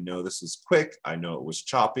there. I know this is quick. I know it was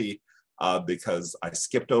choppy because I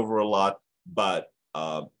skipped over a lot, but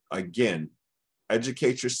again,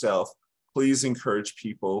 educate yourself. Please encourage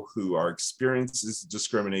people who are experiencing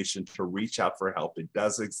discrimination to reach out for help. It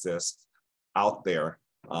does exist out there.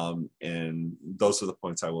 And those are the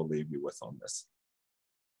points I will leave you with on this.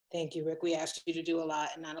 Thank you, Rick. We asked you to do a lot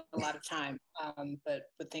and not a lot of time, but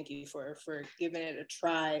thank you for giving it a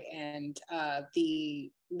try. And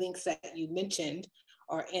the links that you mentioned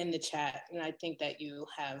are in the chat. And I think that you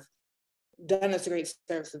have done us a great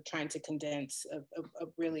service of trying to condense a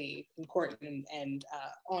really important and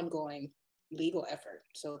ongoing legal effort.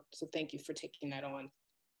 So thank you for taking that on.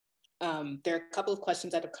 There are a couple of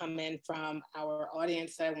questions that have come in from our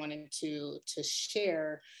audience that I wanted to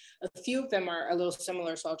share. A few of them are a little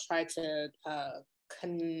similar, so I'll try to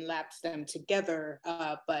collapse them together.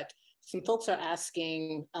 But some folks are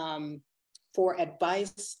asking for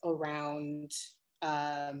advice around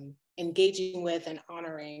engaging with and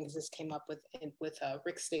honoring, this came up with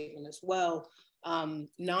Rick's statement as well,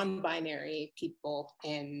 non-binary people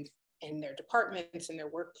in their departments and their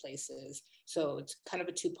workplaces. So it's kind of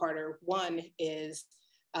a two-parter. One is,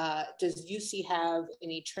 does UC have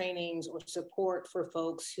any trainings or support for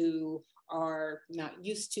folks who are not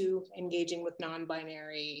used to engaging with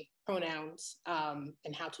non-binary pronouns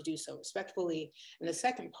and how to do so respectfully? And the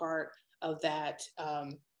second part of that,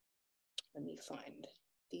 let me find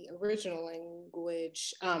the original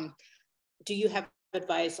language. Do you have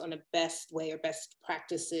advice on a best way or best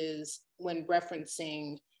practices when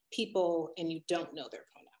referencing people and you don't know their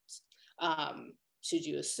pronouns? Should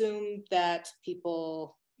you assume that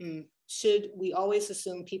people, should we always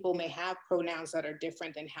assume people may have pronouns that are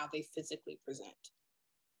different than how they physically present?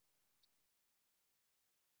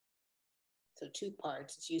 So two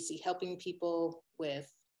parts. It's UC helping people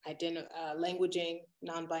with languaging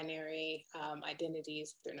non-binary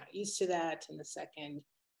identities if they're not used to that. And the second,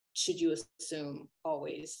 should you assume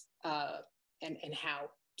always, and how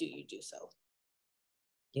do you do so?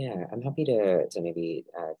 Yeah, I'm happy to maybe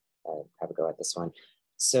have a go at this one.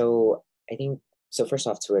 So I think, so first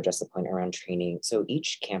off, to address the point around training, so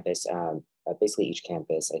each campus, basically each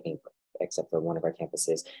campus, I think, except for one of our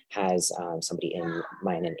campuses, has somebody in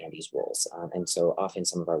mine and Andy's roles. And so often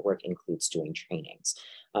some of our work includes doing trainings.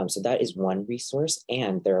 So that is one resource,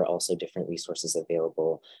 and there are also different resources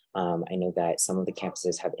available. I know that some of the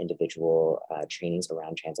campuses have individual trainings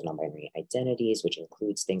around trans and non-binary identities, which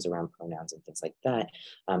includes things around pronouns and things like that.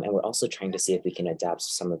 And we're also trying to see if we can adapt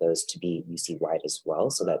some of those to be UC-wide as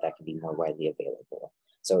well, so that that can be more widely available.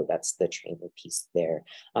 So that's the training piece there.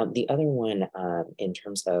 The other one, in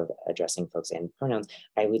terms of addressing folks and pronouns,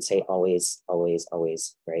 I would say always, always,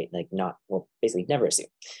 always, right? Like not, well, basically never assume,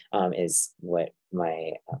 is what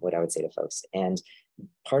I would say to folks. And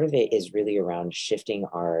part of it is really around shifting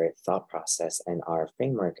our thought process and our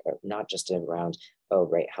framework, not just around, oh,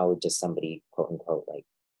 right, how does somebody, quote unquote, like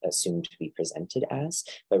assumed to be presented as,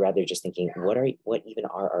 but rather just thinking, what even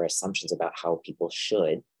are our assumptions about how people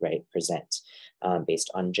should, right, present, based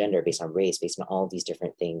on gender, based on race, based on all these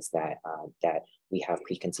different things that that we have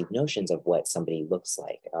preconceived notions of what somebody looks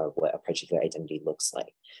like, what a particular identity looks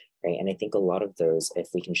like, right? And I think a lot of those, if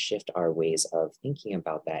we can shift our ways of thinking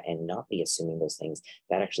about that and not be assuming those things,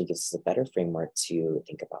 that actually gives us a better framework to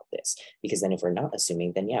think about this. Because then if we're not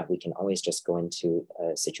assuming, then yeah, we can always just go into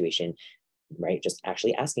a situation, right? Just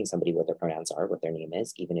actually asking somebody what their pronouns are, what their name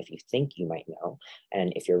is, even if you think you might know.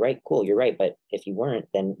 And if you're right, cool, you're right. But if you weren't,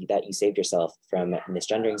 then that you saved yourself from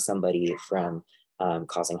misgendering somebody, from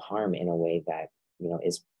causing harm in a way that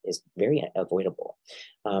is very avoidable.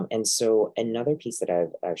 And so another piece that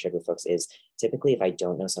I've shared with folks is typically if I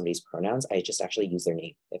don't know somebody's pronouns, I just actually use their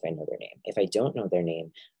name if I know their name. If I don't know their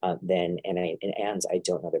name, then and I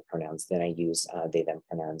don't know their pronouns, then I use they them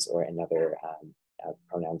pronouns or another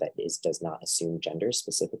pronoun that does not assume gender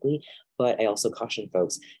specifically. But I also caution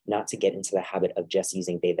folks not to get into the habit of just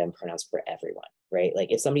using they them pronouns for everyone, right?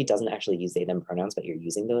 Like if somebody doesn't actually use they them pronouns, but you're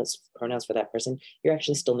using those pronouns for that person, you're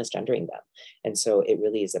actually still misgendering them. And so it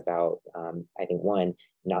really is about, I think, one,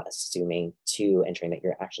 not assuming, two, ensuring that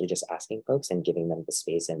you're actually just asking folks and giving them the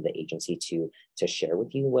space and the agency to share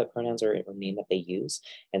with you what pronouns or name that they use.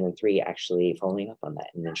 And then three, actually following up on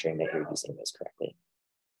that and ensuring that you're using those correctly.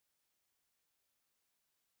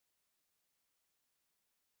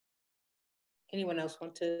 Anyone else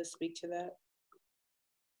want to speak to that?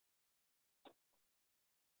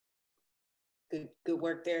 Good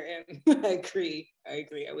work there, and I agree.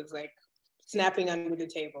 I was like snapping under the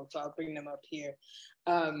table, so I'll bring them up here.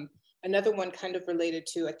 Another one kind of related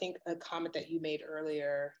to, I think, a comment that you made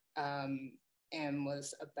earlier, and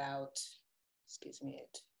was about, excuse me,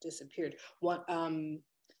 it disappeared.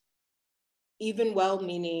 Even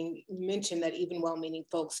well-meaning, mentioned that even well-meaning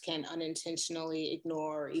folks can unintentionally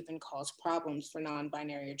ignore or even cause problems for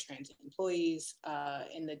non-binary or trans employees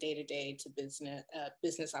in the day-to-day to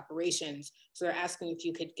business operations. So they're asking if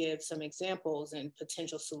you could give some examples and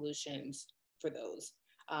potential solutions for those.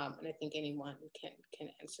 And I think anyone can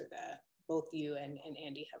answer that. Both you and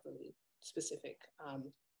Andy have really specific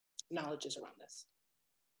knowledges around this.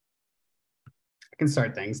 I can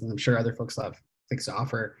start things, and I'm sure other folks have things to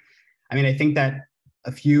offer. I mean, I think that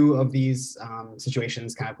a few of these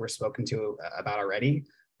situations kind of were spoken to about already,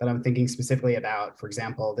 but I'm thinking specifically about, for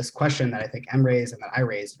example, this question that I think Em raised and that I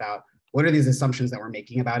raised about what are these assumptions that we're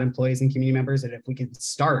making about employees and community members? And if we could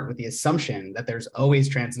start with the assumption that there's always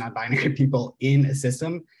trans and non-binary people in a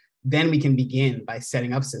system, then we can begin by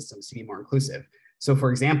setting up systems to be more inclusive. So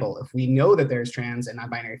for example, if we know that there's trans and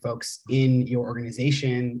non-binary folks in your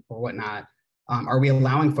organization or whatnot, are we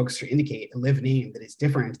allowing folks to indicate a live name that is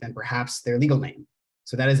different than perhaps their legal name?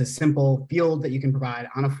 So that is a simple field that you can provide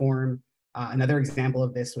on a form. Another example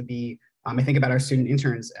of this would be, I think about our student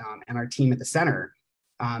interns and our team at the center.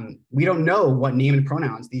 We don't know what name and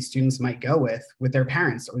pronouns these students might go with their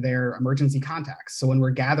parents or their emergency contacts. So when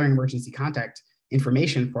we're gathering emergency contact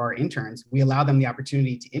information for our interns, we allow them the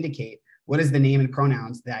opportunity to indicate what is the name and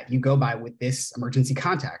pronouns that you go by with this emergency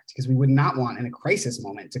contact, because we would not want in a crisis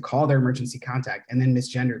moment to call their emergency contact and then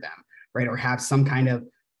misgender them, right? Or have some kind of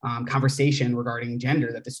conversation regarding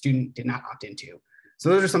gender that the student did not opt into. So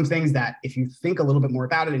those are some things that if you think a little bit more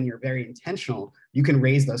about it and you're very intentional, you can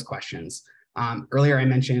raise those questions. Earlier I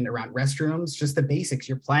mentioned around restrooms, just the basics.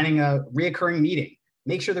 You're planning a reoccurring meeting.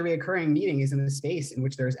 Make sure the reoccurring meeting is in a space in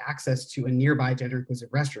which there's access to a nearby gender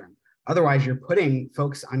inclusive restroom. Otherwise, you're putting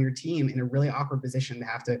folks on your team in a really awkward position to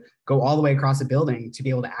have to go all the way across a building to be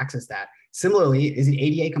able to access that. Similarly, is it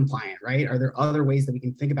ADA compliant, right? Are there other ways that we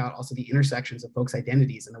can think about also the intersections of folks'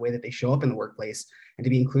 identities and the way that they show up in the workplace and to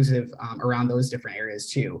be inclusive around those different areas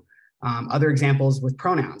too? Other examples with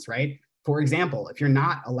pronouns, right? For example, if you're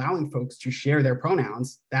not allowing folks to share their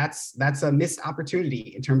pronouns, that's a missed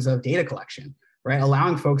opportunity in terms of data collection. Right,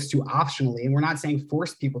 allowing folks to optionally, and we're not saying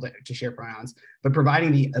force people to share pronouns, but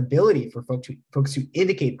providing the ability for folks to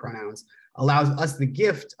indicate pronouns allows us the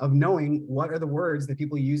gift of knowing what are the words that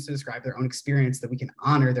people use to describe their own experience that we can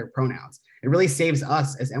honor their pronouns. It really saves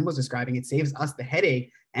us, as Em was describing, it saves us the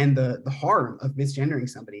headache and the harm of misgendering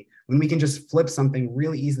somebody when we can just flip something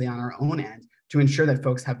really easily on our own end to ensure that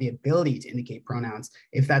folks have the ability to indicate pronouns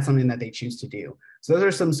if that's something that they choose to do. So those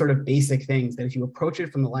are some sort of basic things that if you approach it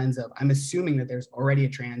from the lens of, I'm assuming that there's already a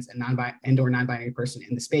trans and non-binary person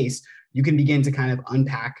in the space, you can begin to kind of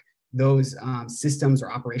unpack those systems or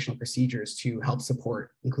operational procedures to help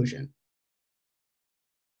support inclusion.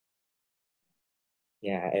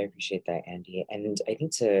 Yeah, I appreciate that, Andy. And I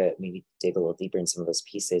think to maybe dig a little deeper in some of those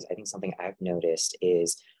pieces, I think something I've noticed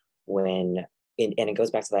is when, and it goes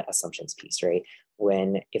back to that assumptions piece, right?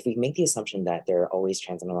 If we make the assumption that there are always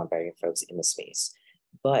trans and non-binary folks in the space,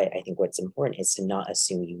 but I think what's important is to not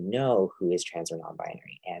assume you know who is trans or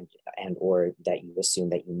non-binary and or that you assume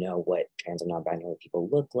that you know what trans and non-binary people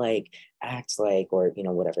look like, act like, or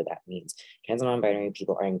whatever that means. Trans and non-binary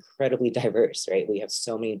people are incredibly diverse, right? We have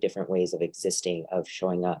so many different ways of existing, of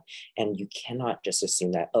showing up, and you cannot just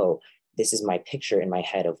assume that, oh, this is my picture in my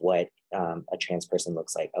head of what a trans person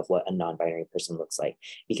looks like, of what a non-binary person looks like.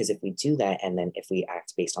 Because if we do that, and then if we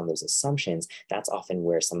act based on those assumptions, that's often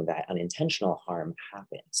where some of that unintentional harm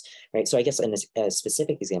happens, right? So I guess a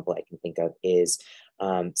specific example I can think of is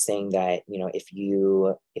saying that, you know, if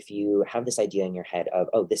you have this idea in your head of,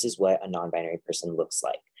 oh, this is what a non-binary person looks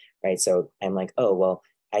like, right? So I'm like, oh, well,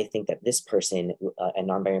 I think that this person, a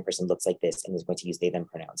non-binary person, looks like this and is going to use they, them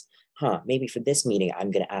pronouns. Maybe for this meeting, I'm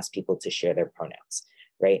going to ask people to share their pronouns,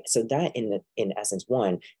 right? So that in essence,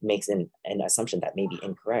 one, makes an assumption that may be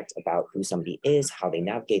incorrect about who somebody is, how they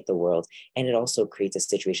navigate the world. And it also creates a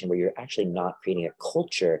situation where you're actually not creating a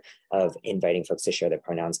culture of inviting folks to share their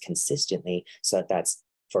pronouns consistently, so that that's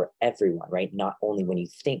for everyone, right? Not only when you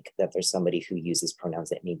think that there's somebody who uses pronouns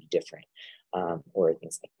that may be different. Or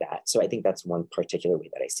things like that. So I think that's one particular way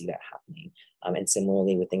that I see that happening. And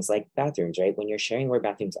similarly with things like bathrooms, right? When you're sharing where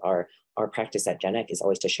bathrooms are, our practice at Gen Ec is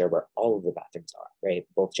always to share where all of the bathrooms are, right?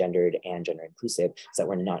 Both gendered and gender inclusive, so that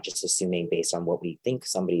we're not just assuming based on what we think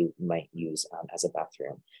somebody might use as a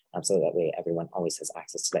bathroom. So that way everyone always has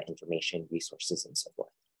access to that information, resources, and so forth.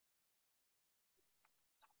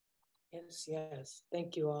 Yes,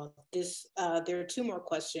 thank you all. There are two more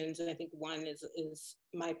questions, and I think one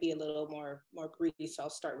might be a little more brief, so I'll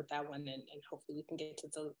start with that one, and hopefully we can get to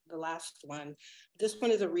the last one. This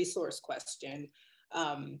one is a resource question.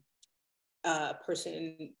 A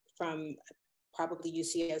person from probably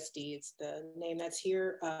UCSD, it's the name that's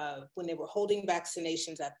here, when they were holding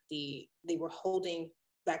vaccinations at the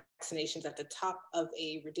top of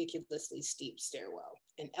a ridiculously steep stairwell,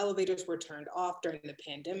 and elevators were turned off during the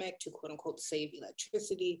pandemic to quote unquote save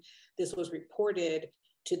electricity. This was reported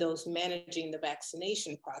to those managing the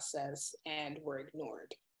vaccination process and were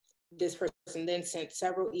ignored. This person then sent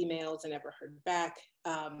several emails and never heard back.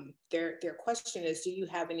 Their question is, do you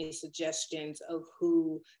have any suggestions of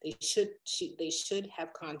who they should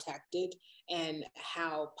have contacted and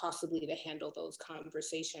how possibly to handle those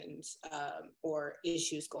conversations or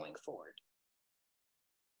issues going forward?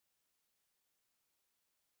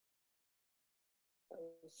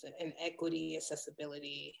 It's an equity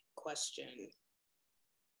accessibility question.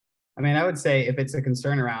 I mean, I would say if it's a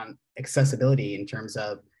concern around accessibility in terms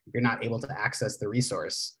of you're not able to access the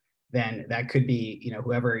resource, then that could be, you know,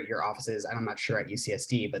 whoever your office is. I'm not sure at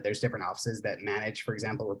UCSD, but there's different offices that manage, for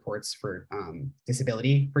example, reports for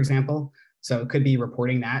disability, for example. So it could be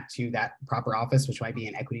reporting that to that proper office, which might be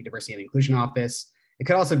an equity, diversity, and inclusion office. It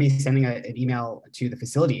could also be sending an email to the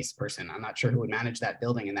facilities person. I'm not sure who would manage that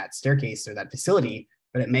building and that staircase or that facility,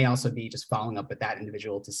 but it may also be just following up with that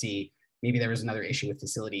individual to see maybe there was another issue with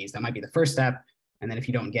facilities. That might be the first step. And then if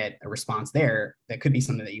you don't get a response there, that could be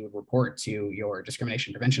something that you would report to your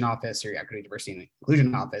discrimination prevention office or your equity, diversity, and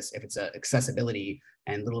inclusion office if it's a accessibility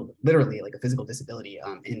and literally like a physical disability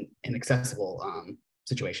in an accessible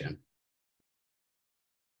situation.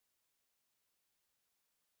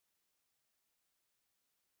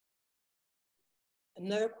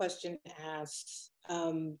 Another question asks,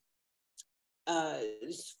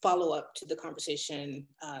 follow up to the conversation,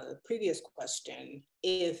 the previous question,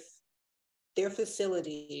 if their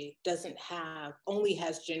facility only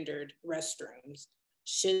has gendered restrooms,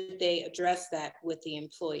 should they address that with the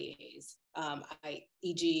employees?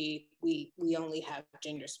 E.g., we only have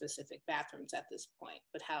gender specific bathrooms at this point,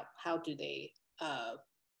 but how do they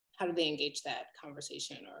engage that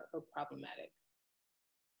conversation or problematic?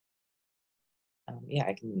 Yeah,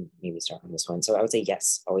 I can maybe start on this one. So I would say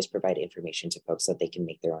yes, always provide information to folks so that they can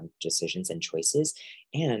make their own decisions and choices.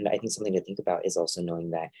 And I think something to think about is also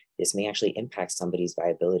knowing that this may actually impact somebody's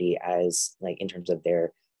viability as like in terms of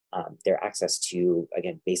their access to,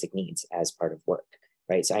 again, basic needs as part of work.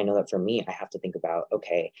 Right. So I know that for me, I have to think about,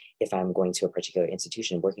 okay, if I'm going to a particular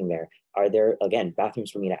institution working there, are there, again,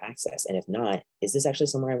 bathrooms for me to access? And if not, is this actually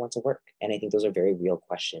somewhere I want to work? And I think those are very real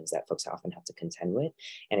questions that folks often have to contend with.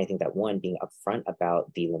 And I think that one, being upfront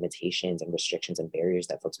about the limitations and restrictions and barriers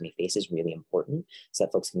that folks may face is really important so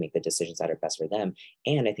that folks can make the decisions that are best for them.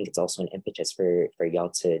 And I think it's also an impetus for y'all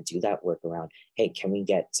to do that work around, hey, can we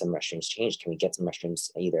get some restrooms changed? Can we get some restrooms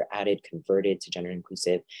either added, converted to gender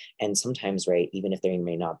inclusive? And sometimes, right, even if there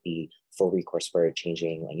may not be full recourse for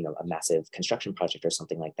changing, you know, a massive construction project or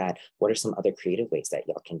something like that, what are some other creative ways that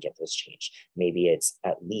y'all can get those changed? Maybe it's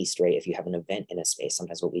at least, right, if you have an event in a space,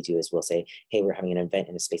 sometimes what we do is we'll say, hey, we're having an event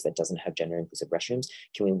in a space that doesn't have gender inclusive restrooms.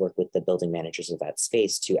 Can we work with the building managers of that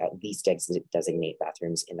space to at least designate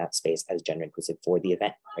bathrooms in that space as gender inclusive for the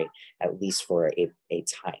event, right? At least for a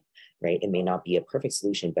time. Right? It may not be a perfect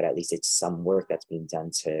solution, but at least it's some work that's being done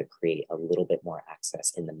to create a little bit more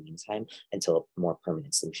access in the meantime until more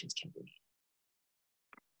permanent solutions can be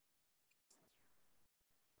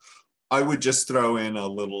I would just throw in a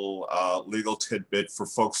little legal tidbit for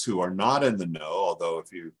folks who are not in the know, although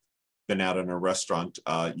if you've been out in a restaurant,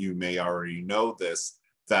 you may already know this,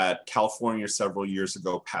 that California several years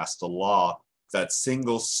ago passed a law that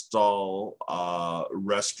single stall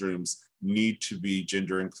restrooms need to be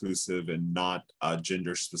gender inclusive and not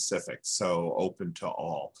gender specific, so open to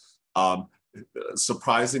all.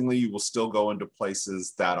 Surprisingly, you will still go into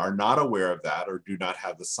places that are not aware of that or do not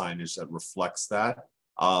have the signage that reflects that.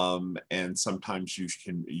 And sometimes you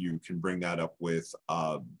can bring that up with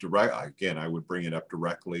again, I would bring it up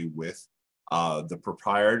directly with the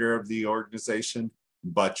proprietor of the organization,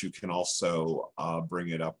 but you can also bring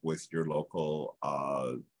it up with your local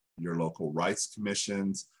rights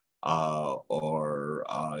commissions, or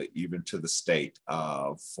even to the state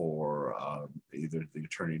for either the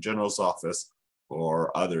Attorney General's office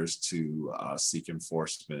or others to seek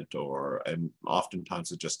enforcement, and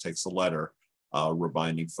oftentimes it just takes a letter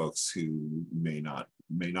reminding folks who may not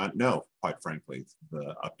know, quite frankly,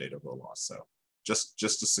 the update of the law. So just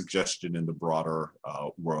a suggestion in the broader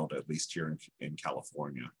world, at least here in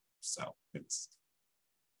California. So it's.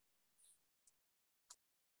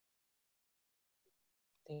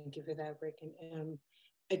 Thank you for that, Rick. And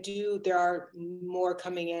there are more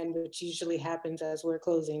coming in, which usually happens as we're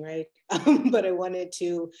closing, right? But I wanted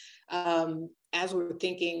to, as we're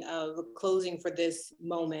thinking of closing for this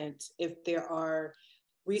moment, if there are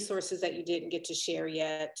resources that you didn't get to share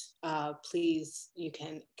yet, please, you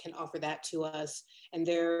can offer that to us. And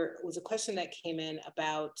there was a question that came in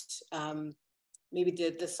about maybe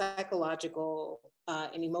the psychological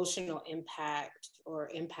and emotional impact or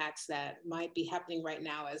impacts that might be happening right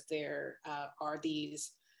now as there are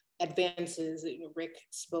these advances that Rick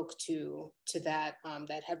spoke to that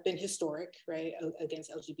that have been historic, right, against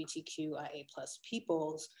LGBTQIA+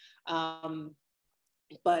 peoples.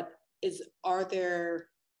 But is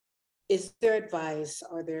there advice,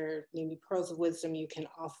 are there maybe pearls of wisdom you can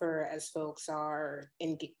offer as folks are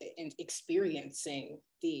in experiencing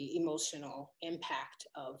the emotional impact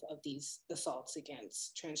of these assaults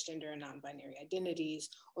against transgender and non-binary identities,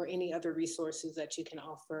 or any other resources that you can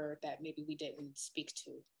offer that maybe we didn't speak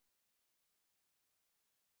to?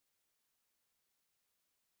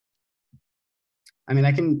 I mean,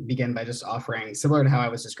 I can begin by just offering, similar to how I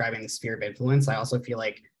was describing the sphere of influence, I also feel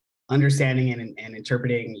like understanding and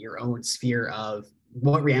interpreting your own sphere of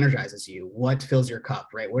what re-energizes you, what fills your cup,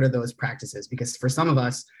 right? What are those practices? Because for some of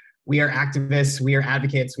us, we are activists, we are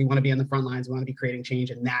advocates, we want to be on the front lines, we want to be creating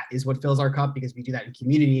change, and that is what fills our cup because we do that in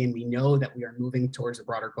community and we know that we are moving towards a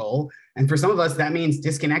broader goal. And for some of us, that means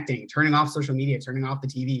disconnecting, turning off social media, turning off the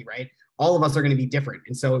TV, right? All of us are going to be different.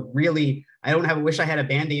 And so really, I wish I had a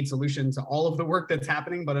Band-Aid solution to all of the work that's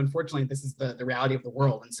happening, but unfortunately, this is the reality of the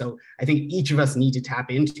world. And so I think each of us need to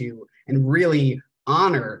tap into and really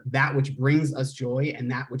honor that which brings us joy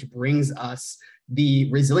and that which brings us the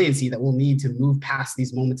resiliency that we'll need to move past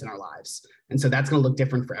these moments in our lives. And so that's going to look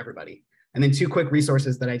different for everybody. And then two quick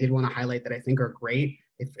resources that I did want to highlight that I think are great,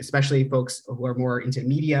 especially folks who are more into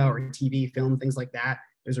media or TV, film, things like that.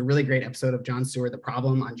 There's a really great episode of Jon Stewart, The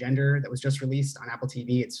Problem on Gender, that was just released on Apple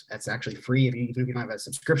TV. It's actually free. Even if you don't have a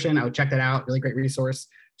subscription, I would check that out. Really great resource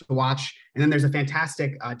to watch. And then there's a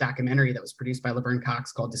fantastic documentary that was produced by Laverne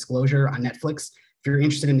Cox called Disclosure on Netflix. If you're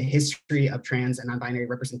interested in the history of trans and non-binary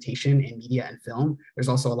representation in media and film, there's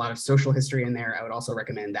also a lot of social history in there. I would also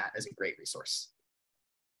recommend that as a great resource.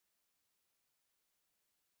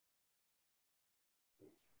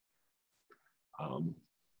 I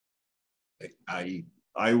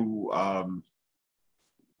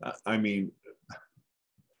mean,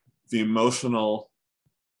 the emotional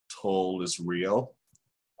toll is real.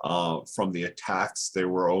 From the attacks, there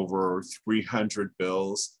were over 300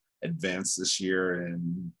 bills advanced this year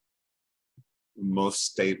in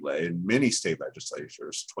many state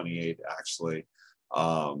legislatures, 28 actually,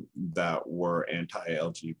 that were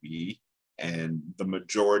anti-LGBT. And the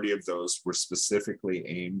majority of those were specifically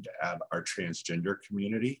aimed at our transgender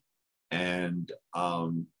community. And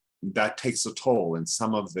that takes a toll, and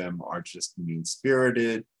some of them are just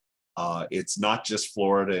mean-spirited. It's not just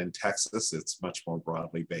Florida and Texas, it's much more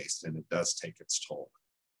broadly based, and it does take its toll.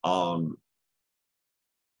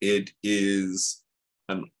 It is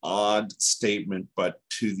an odd statement, but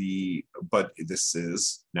this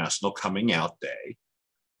is National Coming Out Day.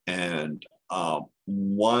 And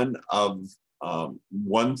one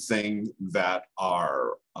thing that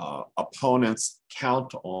our opponents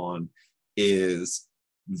count on is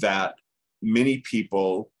that many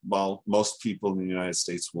people, well, most people in the United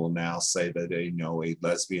States will now say that they know a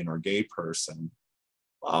lesbian or gay person.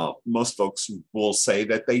 Most folks will say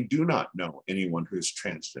that they do not know anyone who's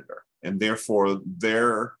transgender, and therefore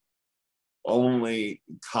their only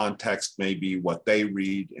context may be what they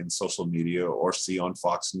read in social media or see on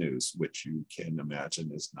Fox News, which you can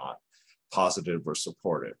imagine is not positive or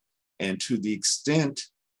supportive. And to the extent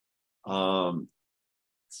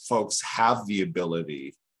folks have the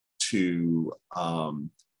ability to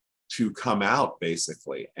come out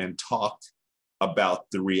basically and talk about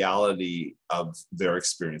the reality of their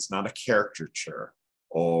experience, not a caricature,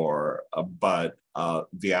 or but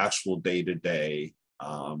the actual day-to-day,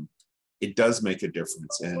 it does make a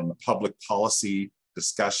difference in public policy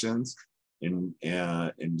discussions, in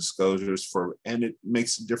disclosures and it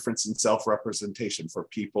makes a difference in self-representation for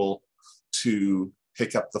people to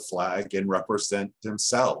pick up the flag and represent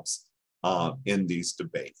themselves in these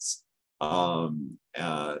debates.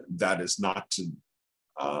 That is not to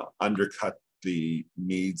undercut the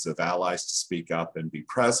needs of allies to speak up and be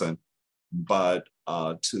present, but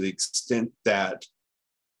to the extent that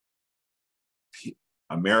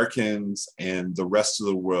Americans and the rest of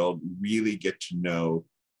the world really get to know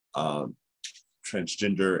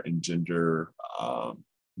transgender and gender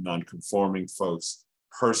non-conforming folks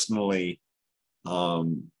personally,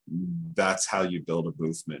 that's how you build a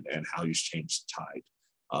movement and how you change the tide.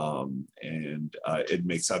 It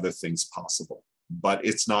makes other things possible, but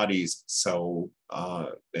it's not easy. So,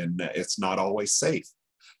 and it's not always safe.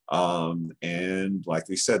 And like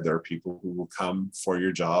we said, there are people who will come for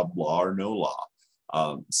your job, law or no law.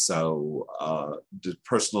 The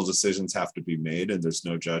personal decisions have to be made, and there's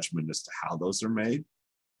no judgment as to how those are made,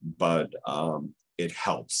 but it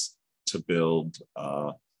helps to build,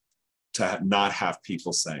 to not have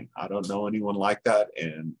people saying, I don't know anyone like that,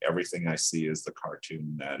 and everything I see is the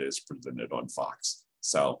cartoon that is presented on Fox.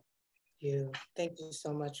 So. Thank you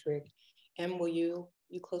so much, Rick. Em, will you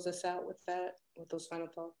close us out with that, with those final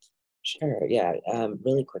thoughts? Sure, yeah,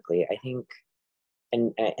 really quickly, I think,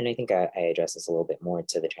 and I think I address this a little bit more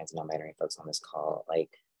to the trans and non-binary folks on this call. Like,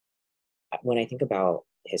 when I think about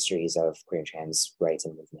histories of queer and trans rights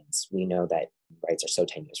and movements, we know that rights are so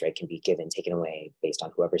tenuous, right? Can be given, taken away based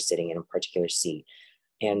on whoever's sitting in a particular seat.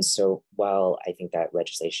 And so while I think that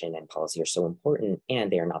legislation and policy are so important, and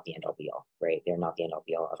they are not the end all be all, right? They're not the end all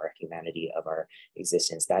be all of our humanity, of our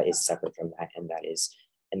existence. That is separate from that, and that is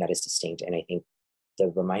distinct. And I think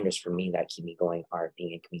the reminders for me that keep me going are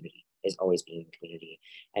being in community, is always being in community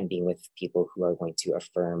and being with people who are going to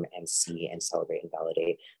affirm and see and celebrate and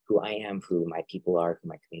validate who I am, who my people are, who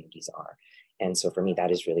my communities are. And so for me, that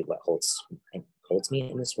is really what holds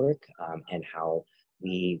me in this work, and how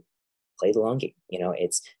we play the long game. You know,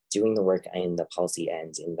 it's doing the work in the policy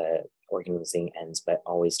ends, in the organizing ends, but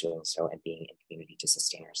always doing so and being in community to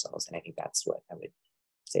sustain ourselves. And I think that's what I would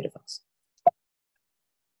say to folks.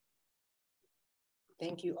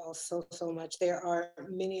 Thank you all so much. There are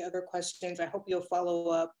many other questions. I hope you'll follow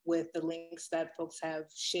up with the links that folks have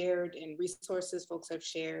shared and resources folks have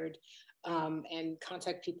shared, and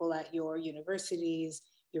contact people at your universities,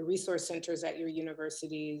 your resource centers at your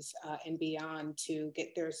universities, and beyond, to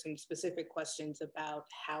get there some specific questions about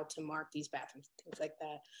how to mark these bathrooms, things like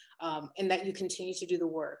that, and that you continue to do the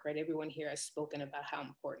work, right? Everyone here has spoken about how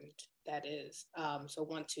important that is. So I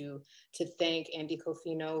want to thank Andy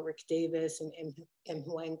Cofino, Rick Davis, and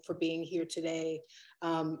Huang for being here today,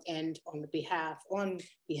 and on behalf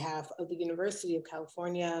of the University of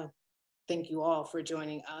California, thank you all for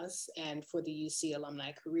joining us, and for the UC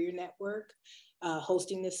Alumni Career Network,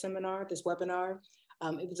 hosting this webinar.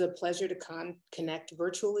 It was a pleasure to connect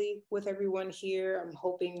virtually with everyone here. I'm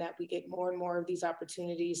hoping that we get more and more of these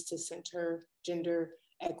opportunities to center gender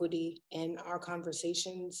equity in our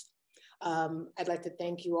conversations. I'd like to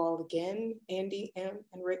thank you all again, Andy, Em,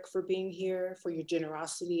 and Rick, for being here, for your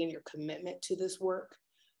generosity and your commitment to this work,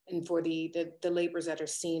 and for the labors that are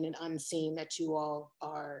seen and unseen that you all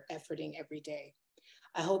are efforting every day.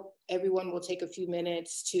 I hope everyone will take a few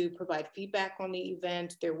minutes to provide feedback on the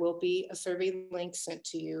event. There will be a survey link sent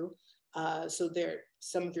to you. So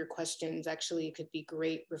some of your questions actually could be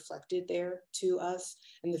great reflected there to us,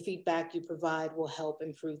 and the feedback you provide will help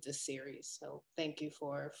improve this series. So thank you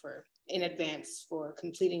in advance for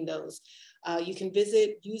completing those. You can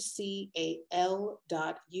visit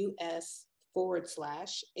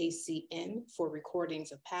ucal.us/ACN for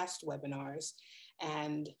recordings of past webinars.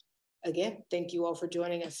 And again, thank you all for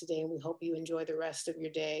joining us today, and we hope you enjoy the rest of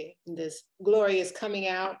your day in this glorious coming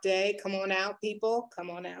out day. Come on out, people, come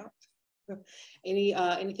on out.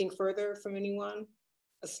 Anything further from anyone?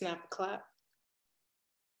 A snap, clap?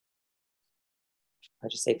 I'll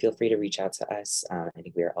just say, feel free to reach out to us. I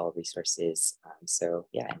think we are all resources. So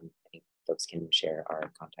yeah, and I think folks can share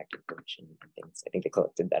our contact information and things. I think they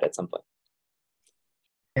collected that at some point.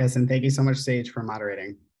 Yes, and thank you so much, Sage, for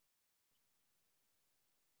moderating.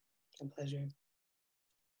 My pleasure.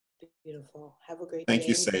 Beautiful. Have a great day. Thank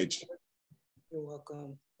you, Sage. You're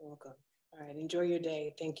welcome. You're welcome. All right. Enjoy your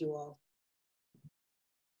day. Thank you all.